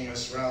taking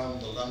us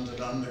round the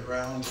London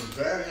Underground and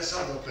various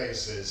other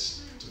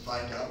places to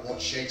find out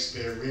what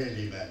Shakespeare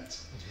really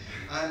meant.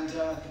 And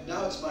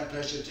now it's my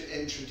pleasure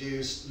to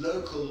introduce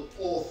local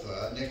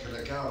author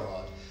Nicola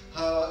Goward.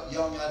 Her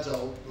young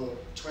adult book,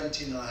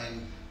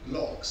 29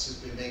 Locks, has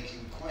been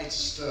making quite a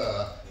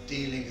stir,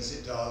 dealing as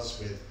it does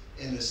with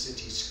inner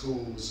city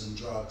schools and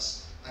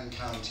drugs and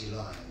county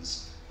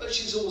lines. But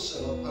she's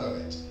also a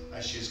poet,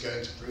 as she's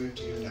going to prove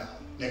to you now.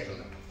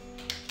 Nicola.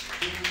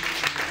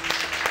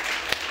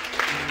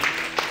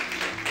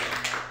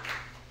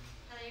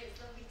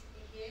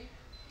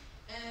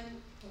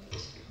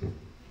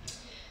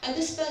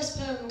 This first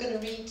poem I'm going to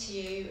read to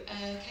you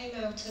came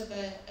out of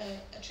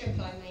a trip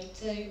I made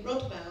to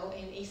Rodwell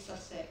in East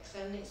Sussex,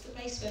 and it's the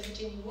place where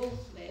Virginia Woolf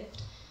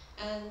lived,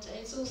 and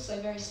it's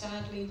also very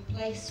sadly the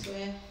place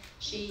where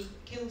she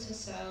killed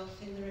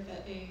herself in the River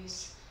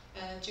Ouse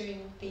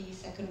during the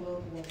Second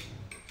World War.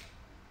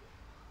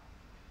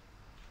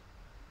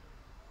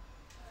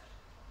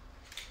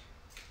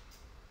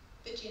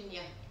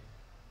 Virginia.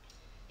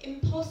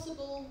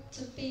 Impossible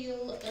to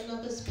feel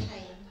another's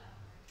pain.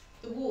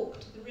 The walk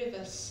to the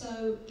river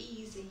so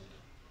easy.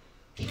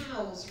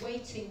 Cows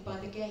waiting by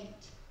the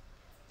gate.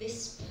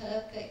 This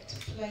perfect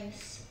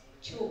place,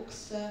 chalk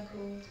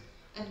circled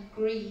and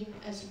green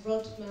as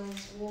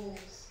Rodwell's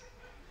walls.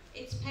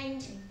 Its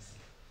paintings,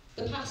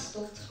 the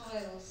pastel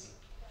tiles,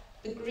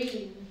 the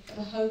green of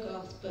a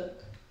Hogarth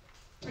book,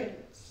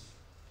 prints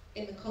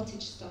in the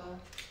cottage style.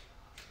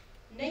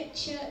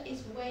 Nature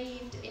is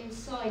waved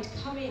inside.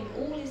 Come in,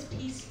 all is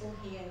peaceful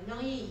here,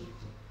 naive,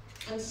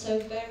 and so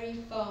very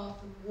far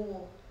from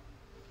war.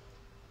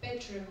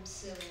 Bedroom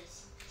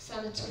sills,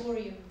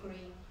 sanatorium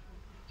green,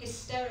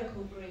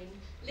 hysterical green,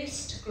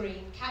 list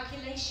green,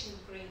 calculation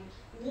green,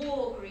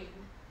 war green,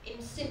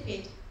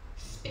 insipid,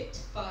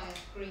 spitfire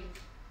green.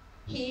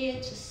 Here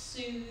to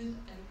soothe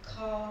and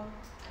calm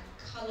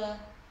and colour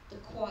the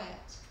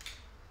quiet.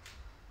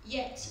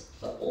 Yet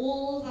for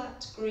all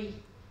that grief,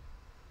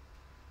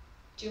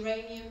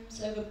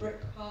 geraniums over brick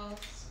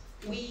paths,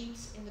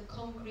 weeds in the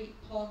concrete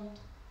pond,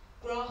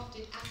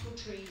 grafted apple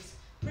trees,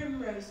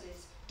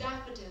 primroses,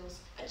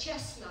 daffodils, a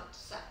chestnut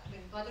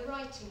sapling by the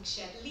writing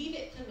shed. Leave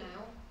it for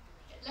now,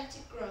 let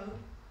it grow.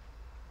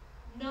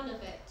 None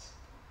of it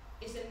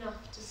is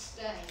enough to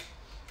stay.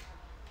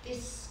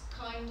 This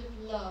kind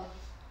of love,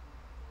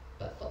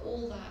 but for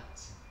all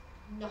that,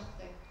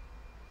 nothing.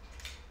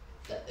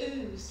 The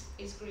ooze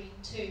is green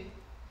too,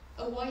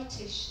 a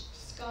whitish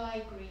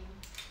sky green.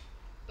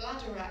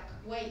 Bladderwrack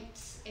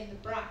waits in the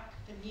brack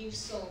for new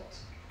salt.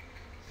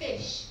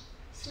 Fish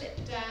slip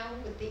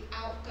down with the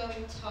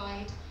outgoing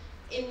tide.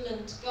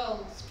 Inland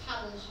gulls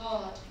paddle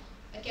hard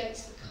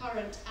against the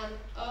current, and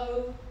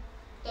oh,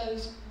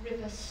 those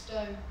river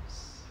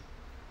stones.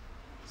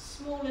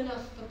 Small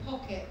enough for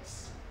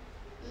pockets,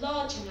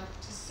 large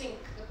enough to sink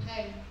the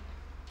pain.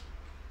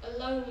 A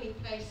lonely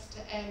place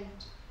to end,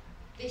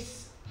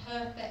 this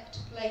perfect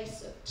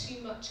place of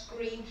too much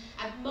green,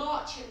 and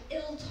March an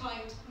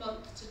ill-timed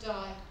month to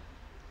die.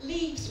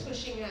 Leaves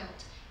pushing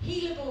out,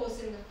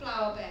 hellebores in the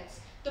flower beds,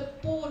 the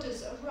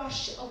borders a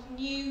rush of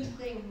new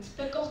things,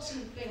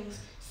 forgotten things,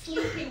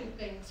 sleeping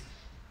things,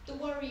 the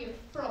worry of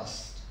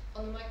frost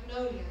on the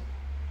magnolia.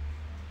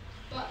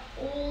 But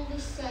all the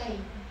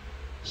same,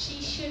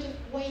 she should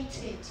have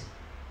waited,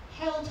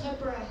 held her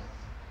breath,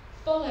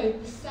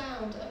 followed the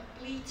sound of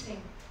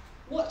bleating,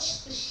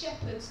 Watch the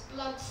shepherd's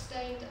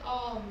blood-stained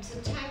arms,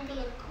 a tangle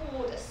of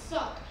cord, a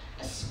suck,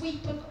 a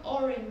sweep of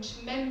orange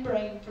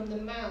membrane from the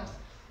mouth.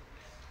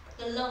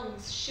 The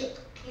lungs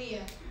shook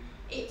clear,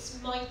 its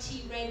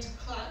mighty red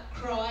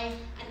cry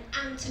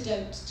an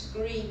antidote to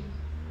green.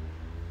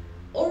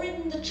 Or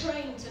in the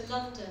train to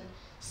London,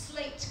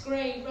 slate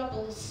grey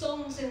rubble,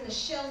 songs in the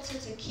shelter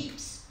to keep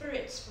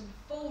spirits from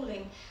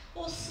falling,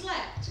 or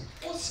slept,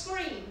 or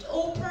screamed,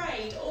 or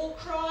prayed, or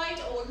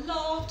cried, or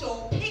laughed,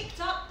 or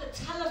picked up the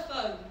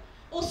telephone,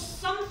 or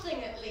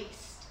something at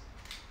least,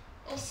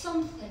 or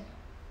something.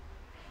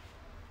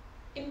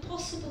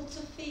 Impossible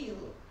to feel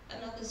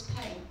another's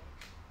pain.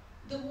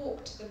 The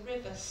walk to the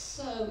river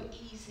so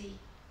easy,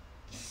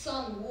 the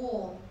sun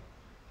warm,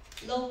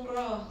 long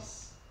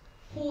grass,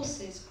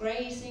 horses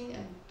grazing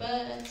and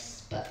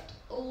birds, but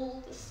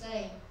all the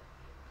same.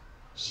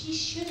 She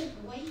should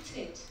have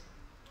waited.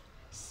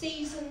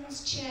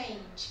 Seasons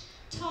change,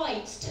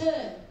 tides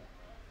turn.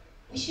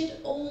 We should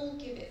all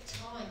give it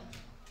time.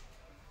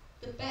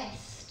 The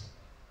best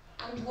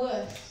and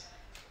worst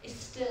is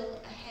still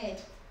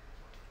ahead.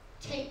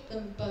 Take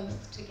them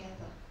both together.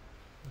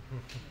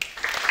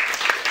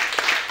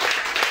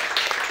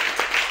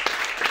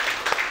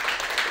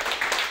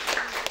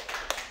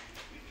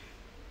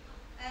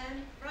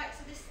 Right,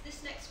 so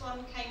this next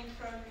one came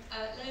from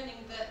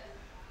learning that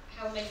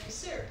how maple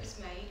syrup is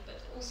made,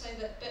 but also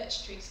that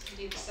birch trees can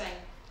do the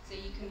same. So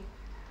you can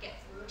get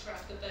water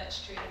out of the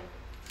birch tree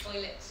and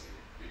boil it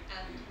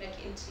and make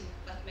it into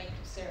like maple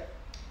syrup.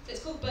 So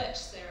it's called birch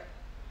syrup.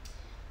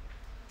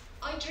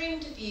 I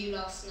dreamed of you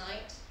last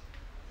night.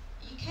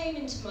 You came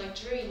into my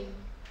dream,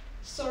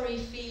 sorry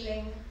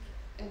feeling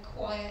and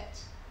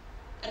quiet,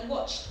 and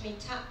watched me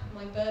tap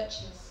my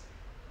birches.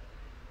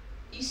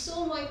 You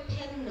saw my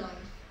penknife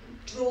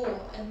draw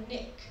a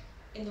nick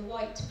in the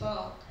white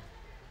bark,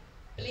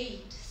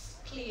 bleed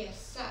clear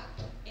sap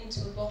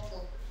into a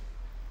bottle,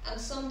 and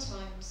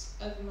sometimes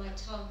over my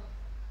tongue,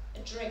 a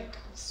drink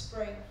of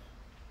spring.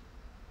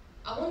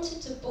 I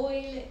wanted to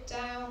boil it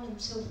down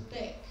until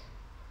thick,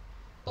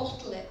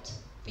 bottle it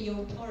for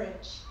your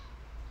porridge.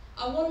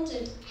 I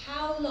wondered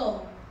how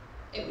long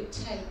it would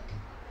take.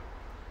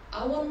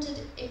 I wondered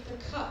if the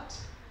cut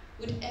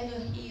would ever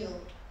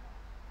heal.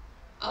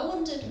 I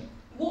wondered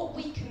what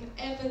we can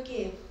ever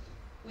give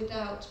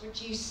without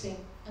reducing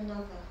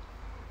another.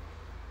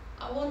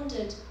 I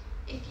wondered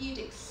if you'd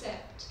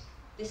accept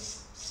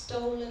this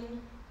stolen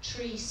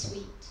tree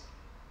sweet,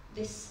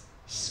 this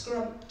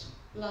scrumped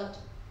blood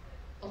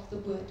of the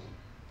wood.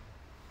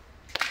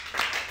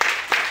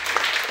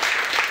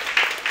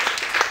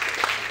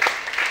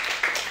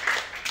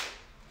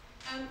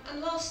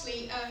 And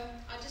lastly,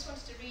 I just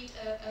wanted to read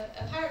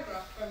a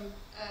paragraph from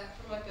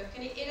my book,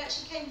 and it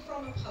actually came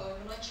from a poem,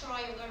 and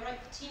although I write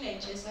for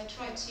teenagers, I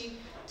try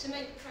to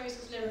make the prose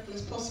as lyrical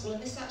as possible,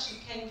 and this actually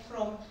came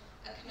from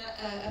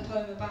a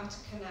poem about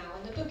a canal,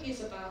 and the book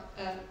is about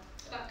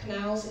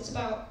canals. It's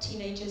about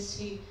teenagers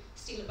who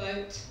steal a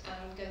boat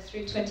and go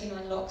through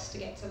 29 locks to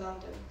get to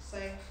London. So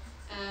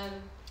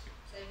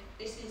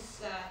this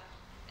is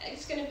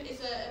it's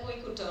a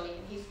boy called Donny,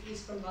 and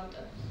he's from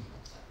London.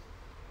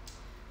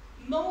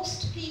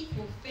 Most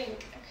people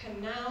think a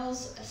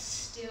canal's a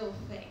still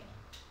thing.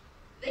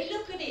 They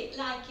look at it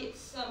like it's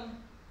some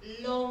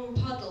long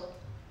puddle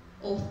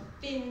or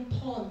thin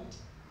pond,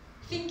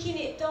 thinking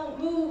it don't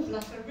move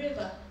like a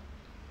river,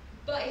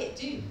 but it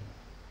do.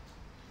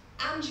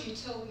 Andrew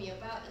told me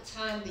about the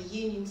time the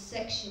Union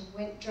section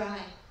went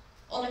dry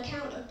on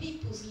account of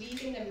people's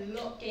leaving them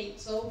lock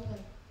gates open.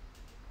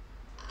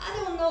 I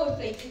don't know if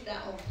they did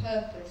that on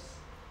purpose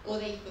or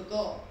they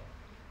forgot,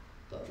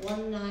 but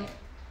one night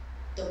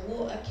the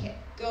water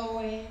kept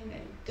going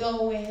and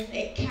going.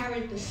 It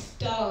carried the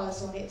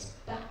stars on its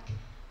back,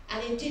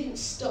 and it didn't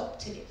stop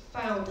till it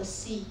found the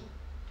sea.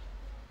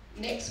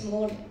 Next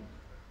morning,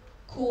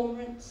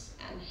 cormorants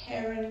and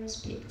herons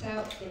picked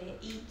out their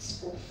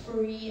eats for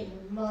free in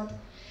the mud,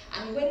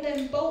 and when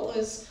them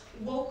boaters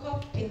woke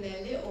up in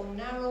their little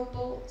narrow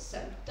boats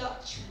and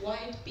Dutch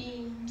wide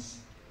beams,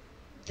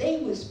 they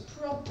was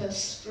proper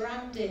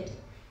stranded.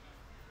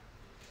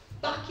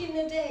 Back in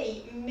the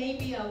day,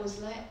 maybe I was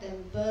like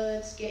them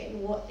birds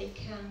getting what they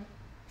can.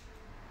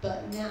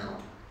 But now,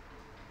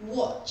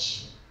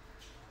 watch.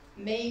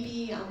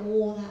 Maybe I'm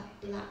all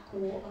that black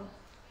water,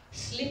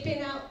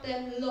 slipping out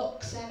them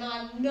locks, and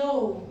I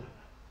know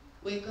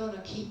we're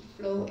gonna keep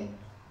floating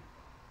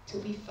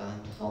till we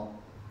find home.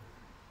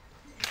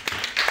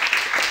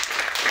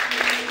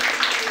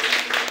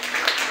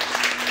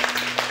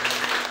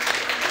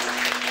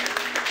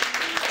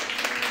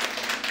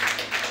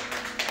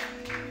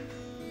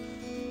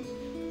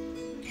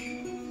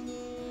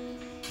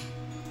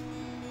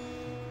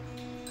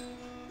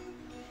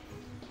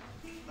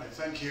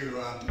 Thank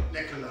you,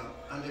 Nicola.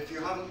 And if you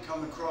haven't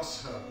come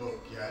across her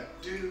book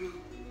yet, do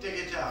dig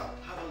it out,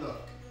 have a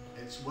look.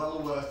 It's well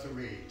worth a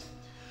read.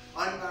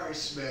 I'm Barry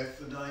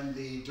Smith, and I'm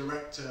the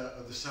director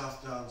of the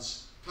South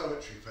Downs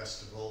Poetry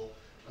Festival,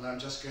 and I'm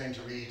just going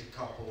to read a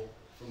couple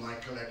from my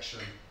collection,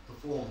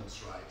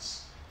 Performance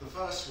Rights. The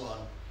first one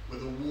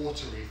with a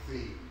watery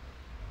theme.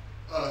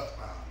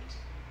 earthbound.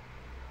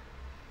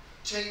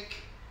 Take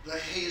the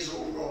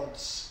hazel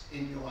rods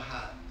in your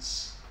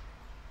hands.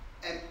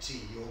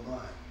 Empty your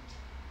mind.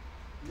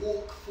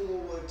 Walk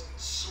forward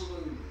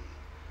slowly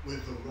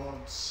with the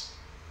rods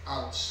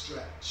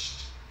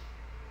outstretched.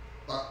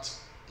 But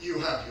you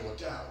have your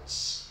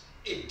doubts.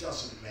 It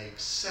doesn't make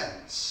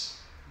sense,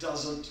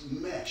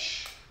 doesn't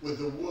mesh with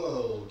the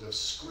world of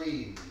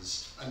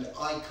screens and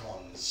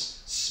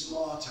icons,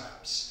 smart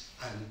apps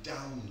and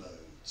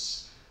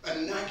downloads. A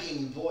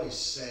nagging voice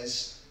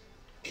says,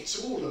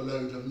 it's all a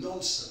load of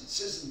nonsense,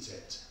 isn't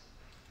it?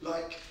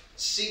 Like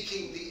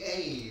seeking the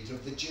aid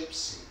of the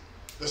gypsy,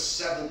 the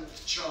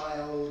seventh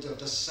child of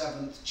the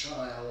seventh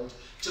child,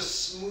 to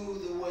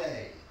smooth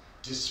away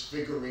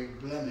disfiguring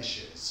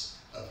blemishes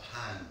of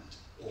hand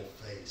or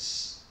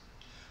face.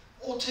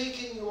 Or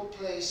taking your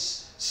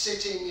place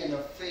sitting in a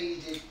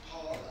faded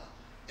parlour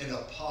in a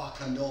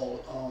Parker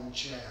Knoll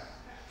armchair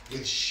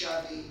with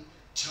shabby,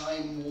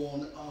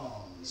 time-worn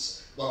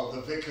arms while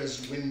the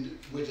vicar's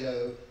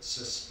widow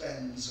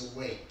suspends a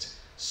weight,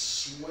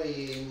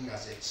 swaying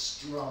as it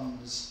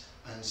strums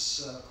and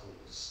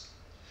circles.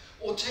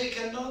 Or take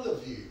another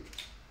view.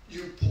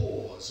 You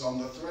pause on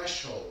the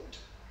threshold,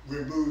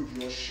 remove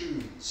your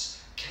shoes,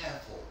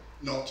 careful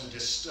not to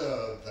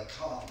disturb the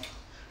karma.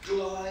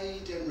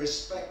 Glide in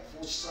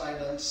respectful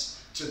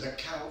silence to the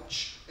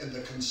couch in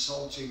the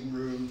consulting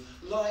room.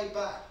 Lie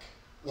back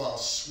while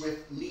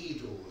swift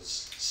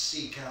needles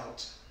seek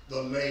out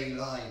the ley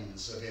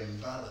lines of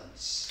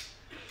imbalance.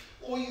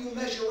 Or you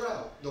measure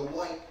out the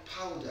white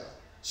powder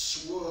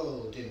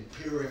swirled in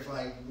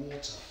purified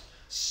water,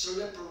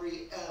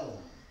 slippery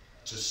elm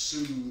to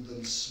soothe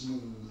and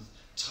smooth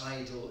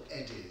tidal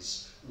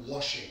eddies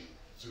washing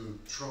through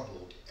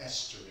troubled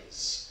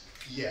estuaries.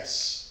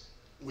 Yes,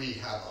 we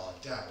have our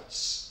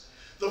doubts.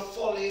 The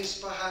follies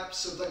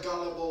perhaps of the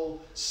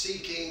gullible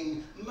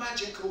seeking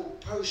magical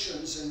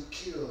potions and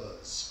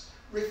cures,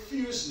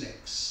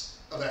 refuseniks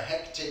of a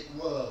hectic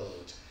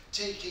world,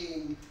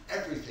 taking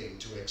everything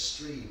to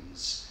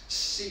extremes,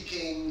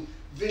 seeking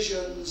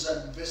visions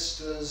and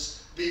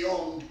vistas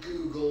beyond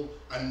Google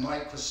and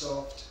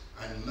Microsoft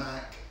and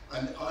Mac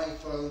and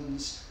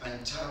iPhones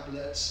and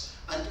tablets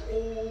and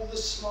all the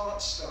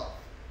smart stuff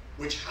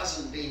which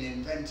hasn't been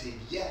invented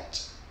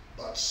yet,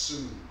 but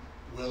soon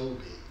will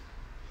be.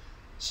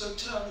 So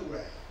turn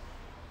away,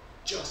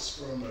 just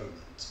for a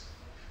moment.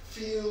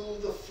 Feel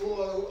the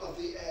flow of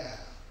the air.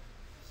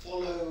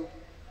 Follow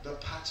the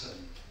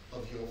pattern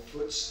of your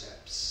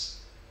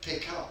footsteps.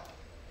 Pick up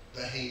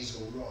the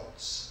hazel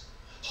rods.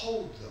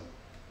 Hold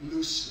them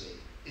loosely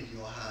in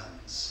your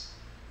hands.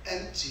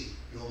 Empty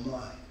your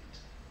mind.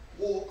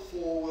 Walk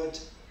forward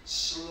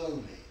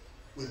slowly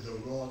with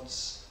the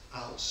rods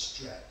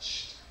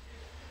outstretched.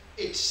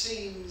 It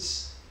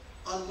seems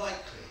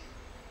unlikely,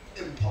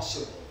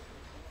 impossible,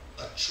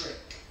 a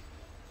trick,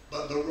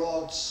 but the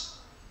rods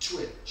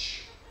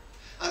twitch,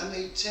 and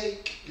they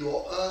take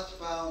your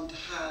earthbound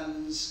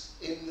hands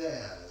in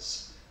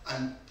theirs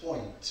and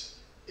point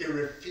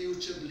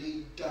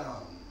irrefutably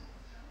down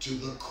to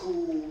the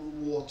cool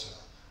water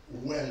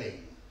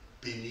welling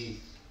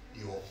beneath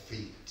your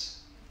feet.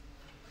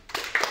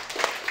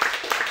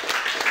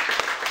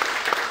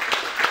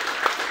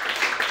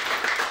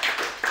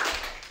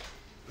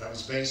 That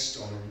was based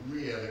on a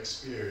real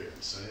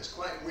experience, and it's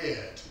quite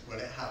weird when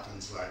it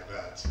happens like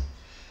that.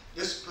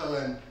 This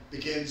poem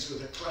begins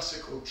with a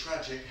classical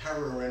tragic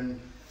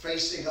heroine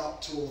facing up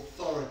to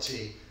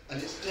authority,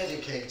 and it's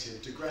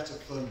dedicated to Greta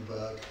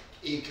Thunberg,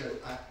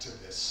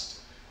 eco-activist.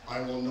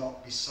 I will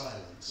not be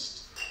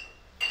silenced.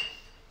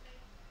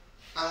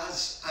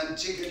 As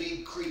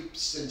Antigone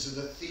creeps into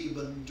the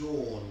Theban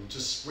dawn to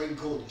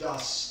sprinkle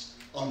dust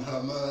on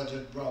her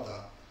murdered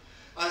brother,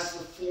 as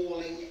the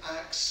falling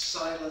axe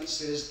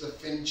silences the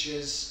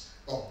finches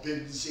of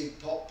Binsey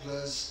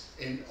poplars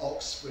in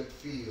Oxford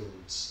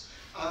fields,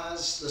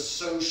 as the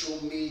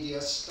social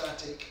media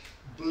static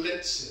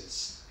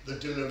blitzes the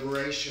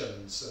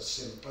deliberations of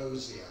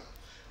symposia,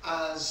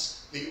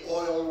 as the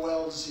oil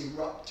wells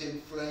erupt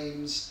in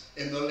flames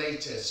in the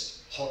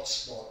latest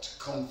hotspot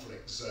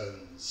conflict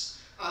zones,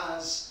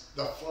 as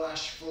the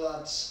flash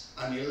floods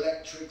and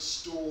electric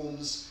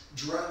storms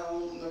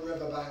drown the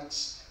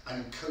riverbanks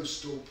and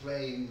coastal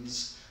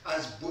plains,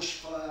 as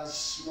bushfires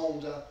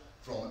smoulder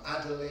from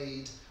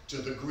Adelaide to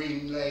the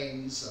green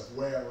lanes of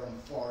Wareham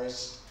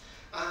Forest,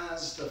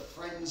 as the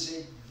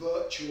frenzied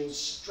virtual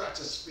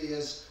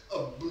stratospheres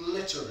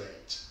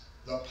obliterate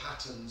the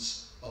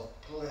patterns of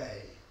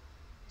play.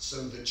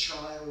 So the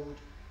child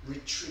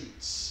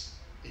retreats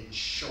in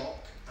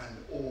shock and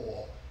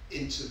awe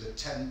into the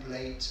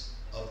template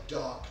of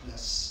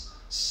darkness,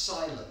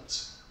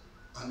 silent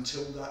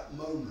until that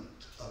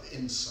moment of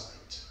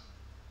insight.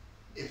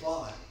 If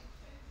I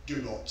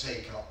do not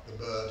take up the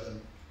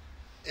burden,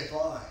 if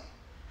I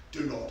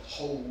do not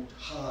hold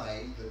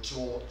high the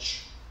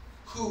torch,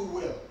 who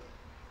will?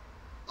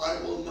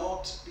 I will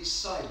not be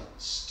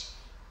silenced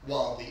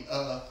while the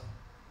earth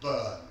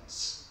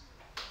burns.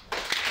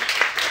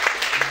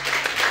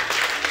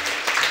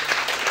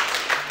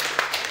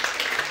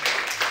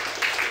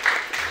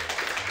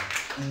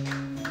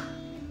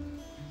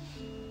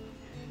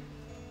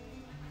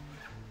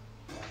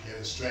 Hear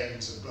the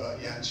strains of Bert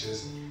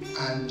Jansch's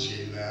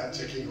Angie there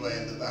ticking away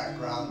in the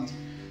background,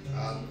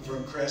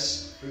 from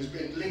Chris, who's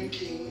been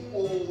linking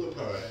all the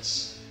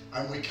poets.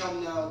 And we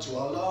come now to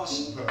our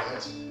last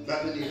poet,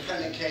 Melanie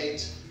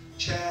Pennicate,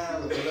 chair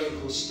of the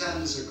local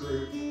stanza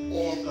group,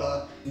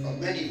 author of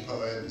many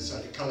poems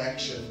and a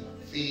collection,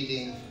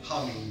 Feeding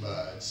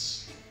Hummingbirds.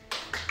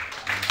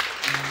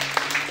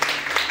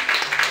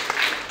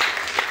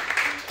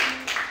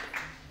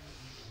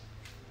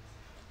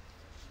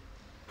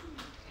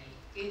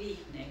 Good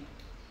evening.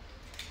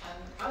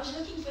 I was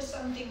looking for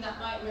something that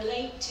might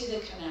relate to the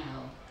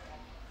canal,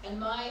 and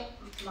my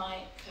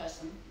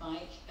person,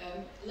 Mike,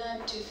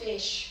 learned to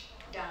fish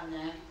down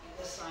there at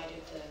the side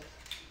of the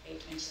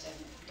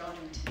 827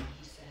 Donington,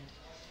 he said.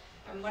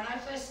 And when I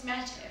first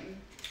met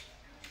him,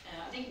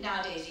 I think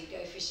nowadays he'd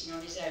go fishing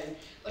on his own,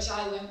 but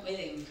I went with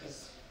him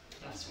because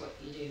that's what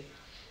you do.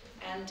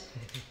 And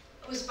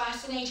I was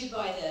fascinated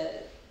by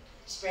the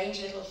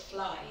strange little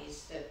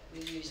flies that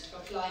we used for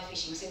fly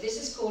fishing. So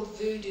this is called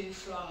voodoo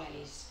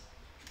flies.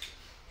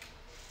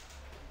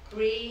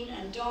 Green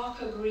and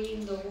darker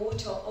green, the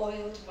water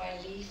oiled by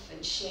leaf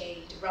and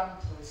shade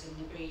rumples in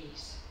the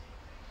breeze.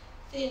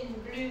 Thin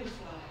blue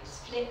flies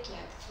flit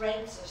like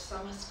threads of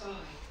summer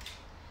sky.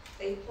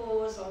 They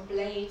pause on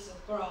blades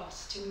of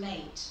grass to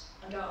mate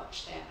and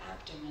arch their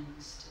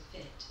abdomens to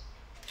fit.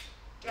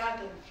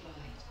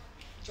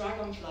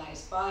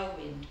 Dragonflies by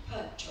wind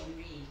perch on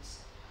reeds,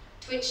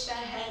 twitch their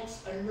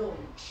heads and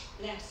launch,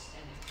 less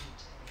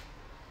delicate.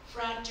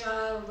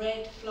 Fragile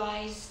red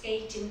flies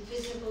skate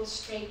invisible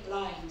straight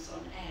lines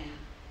on air.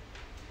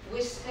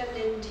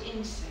 Whisker-limbed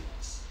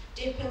insects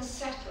dip and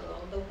settle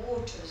on the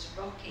water's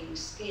rocking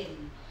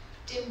skin,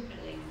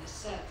 dimpling the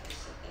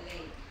surface of the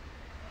lake.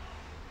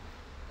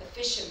 The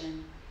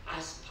fishermen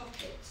as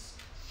pockets,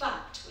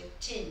 fat with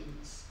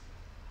tins.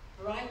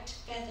 Bright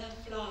feather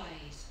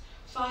flies,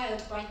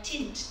 filed by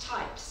tint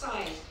type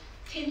size,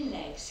 pin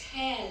legs,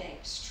 hair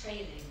legs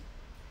trailing.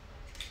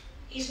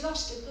 He's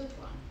lost a good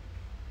one,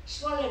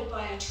 swallowed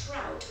by a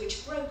trout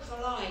which broke the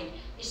line,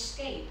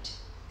 escaped.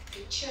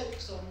 It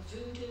chokes on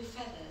voodoo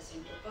feathers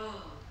and a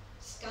bar,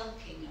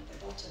 skulking at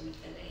the bottom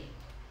of the lake.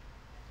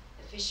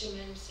 The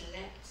fisherman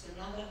selects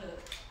another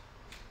hook,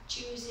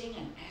 choosing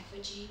an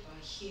effigy by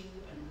hue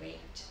and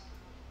weight,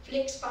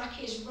 flicks back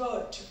his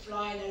rod to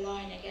fly the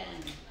line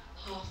again,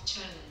 half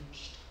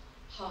challenged,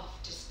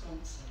 half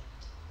disconsolate.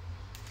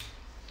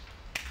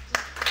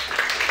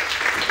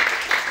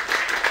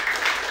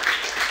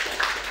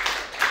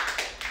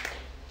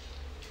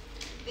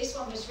 This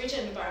one was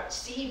written about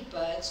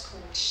seabirds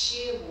called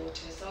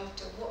shearwaters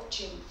after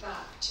watching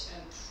that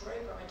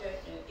program. I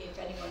don't know if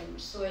anyone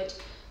saw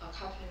it a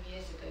couple of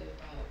years ago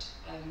about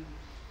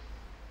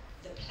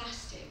the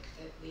plastic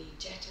that we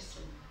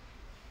jettison.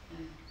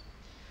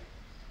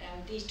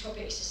 These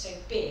topics are so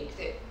big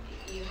that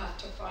you have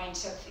to find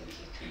something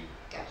you can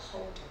get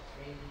hold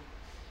of, really.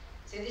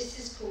 So this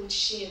is called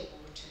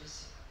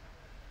shearwaters.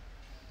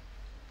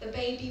 The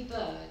baby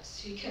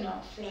birds who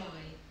cannot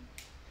fly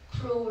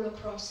crawl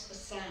across the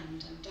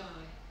sand and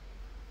die.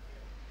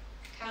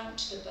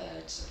 Count the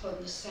birds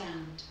upon the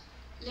sand.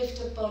 Lift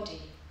a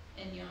body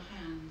in your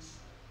hands.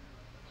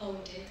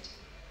 Hold it,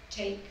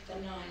 take the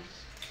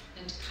knife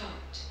and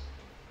cut.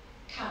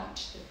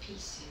 Count the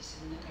pieces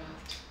in the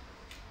gut.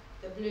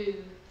 The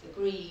blue, the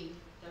green,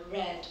 the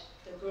red,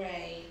 the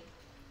grey,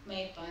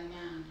 made by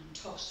man and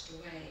tossed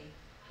away.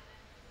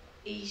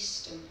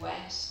 East and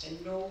west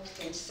and north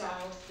and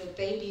south, the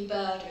baby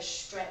bird has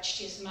stretched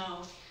his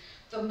mouth.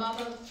 The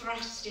mother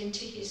thrust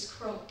into his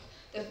crop,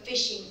 the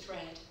fishing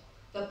thread,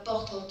 the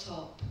bottle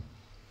top.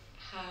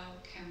 How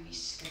can we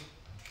stop?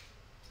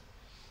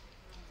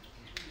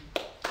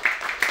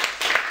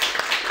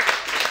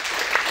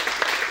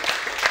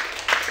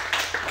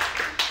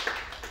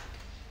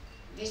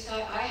 This,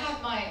 I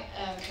had my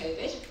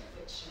COVID,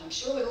 which I'm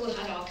sure we all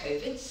had our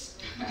COVIDs,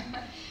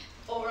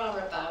 or are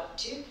about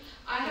to.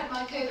 I had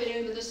my COVID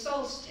over the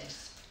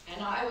solstice,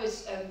 and I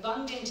was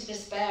bunged into the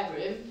spare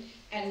room,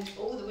 and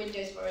all the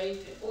windows were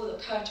open, all the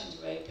curtains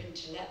were open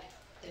to let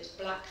those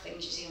black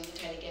things you see on the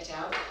telly get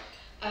out.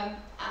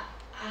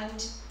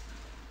 And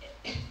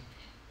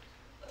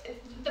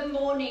the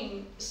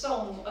morning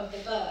song of the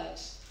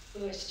birds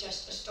was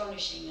just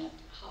astonishing at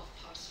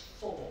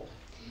 4:30.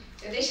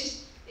 So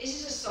this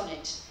is a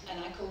sonnet,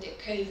 and I called it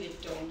COVID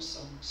Dawn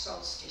Song,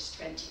 Solstice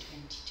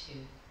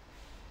 2022.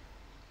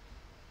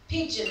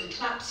 Pigeon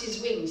claps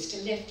his wings to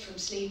lift from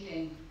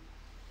sleeping.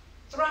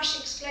 Thrush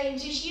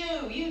exclaims, "It's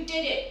you! You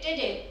did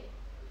it!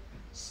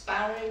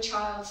 Sparrow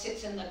child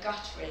sits in the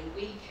guttering,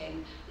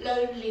 weeping,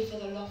 lonely for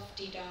the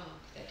lofty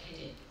dark that hid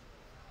it.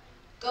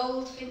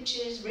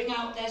 Goldfinches ring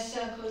out their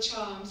circle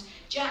charms,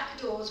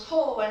 jackdaws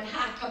haw and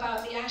hack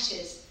about the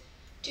ashes.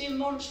 Too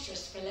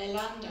monstrous for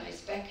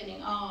Lelandi's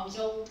beckoning arms,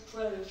 old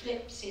crow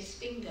flips his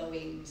finger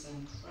wings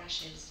and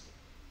crashes.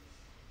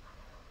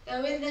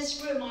 Though in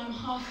this room I'm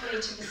halfway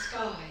to the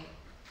sky,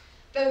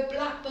 though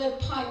blackbird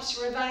pipes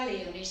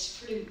reveille on his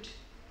flute,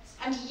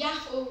 and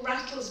Yaffle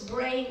rattles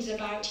brains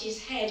about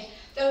his head.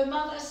 Though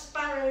Mother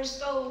Sparrow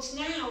scolds,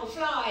 now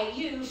fly,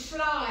 you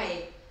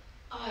fly.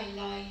 I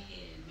lie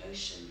here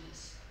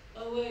motionless,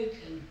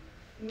 awoken,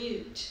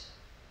 mute,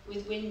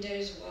 with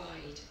windows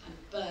wide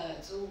and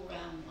birds all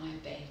round my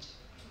bed.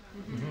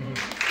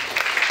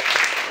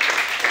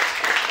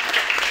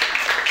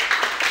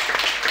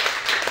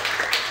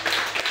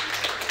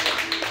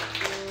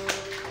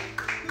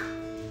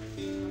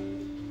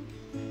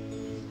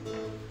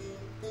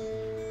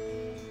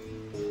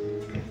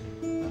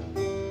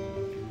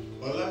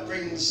 Well, that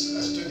brings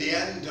us to the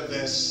end of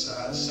this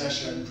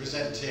session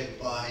presented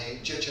by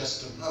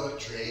Chichester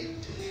Poetry.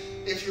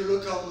 If you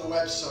look on the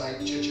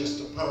website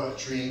Chichester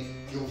Poetry,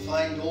 you'll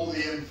find all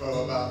the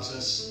info about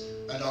us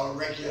and our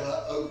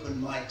regular open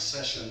mic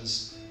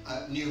sessions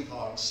at New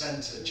Park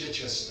Centre,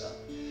 Chichester.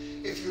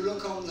 If you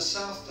look on the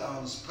South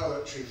Downs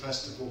Poetry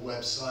Festival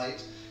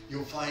website,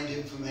 you'll find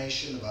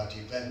information about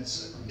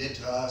events at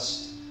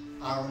Midhurst,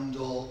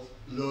 Arundel,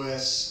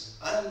 Lewis,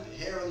 and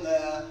here and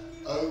there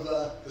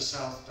over the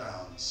South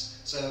Downs.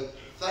 So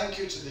thank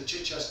you to the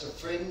Chichester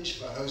Fringe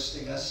for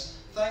hosting us.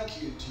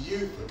 Thank you to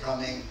you for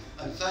coming,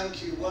 and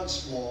thank you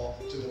once more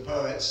to the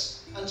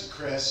poets and to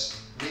Chris,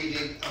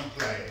 reading and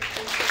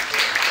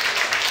playing.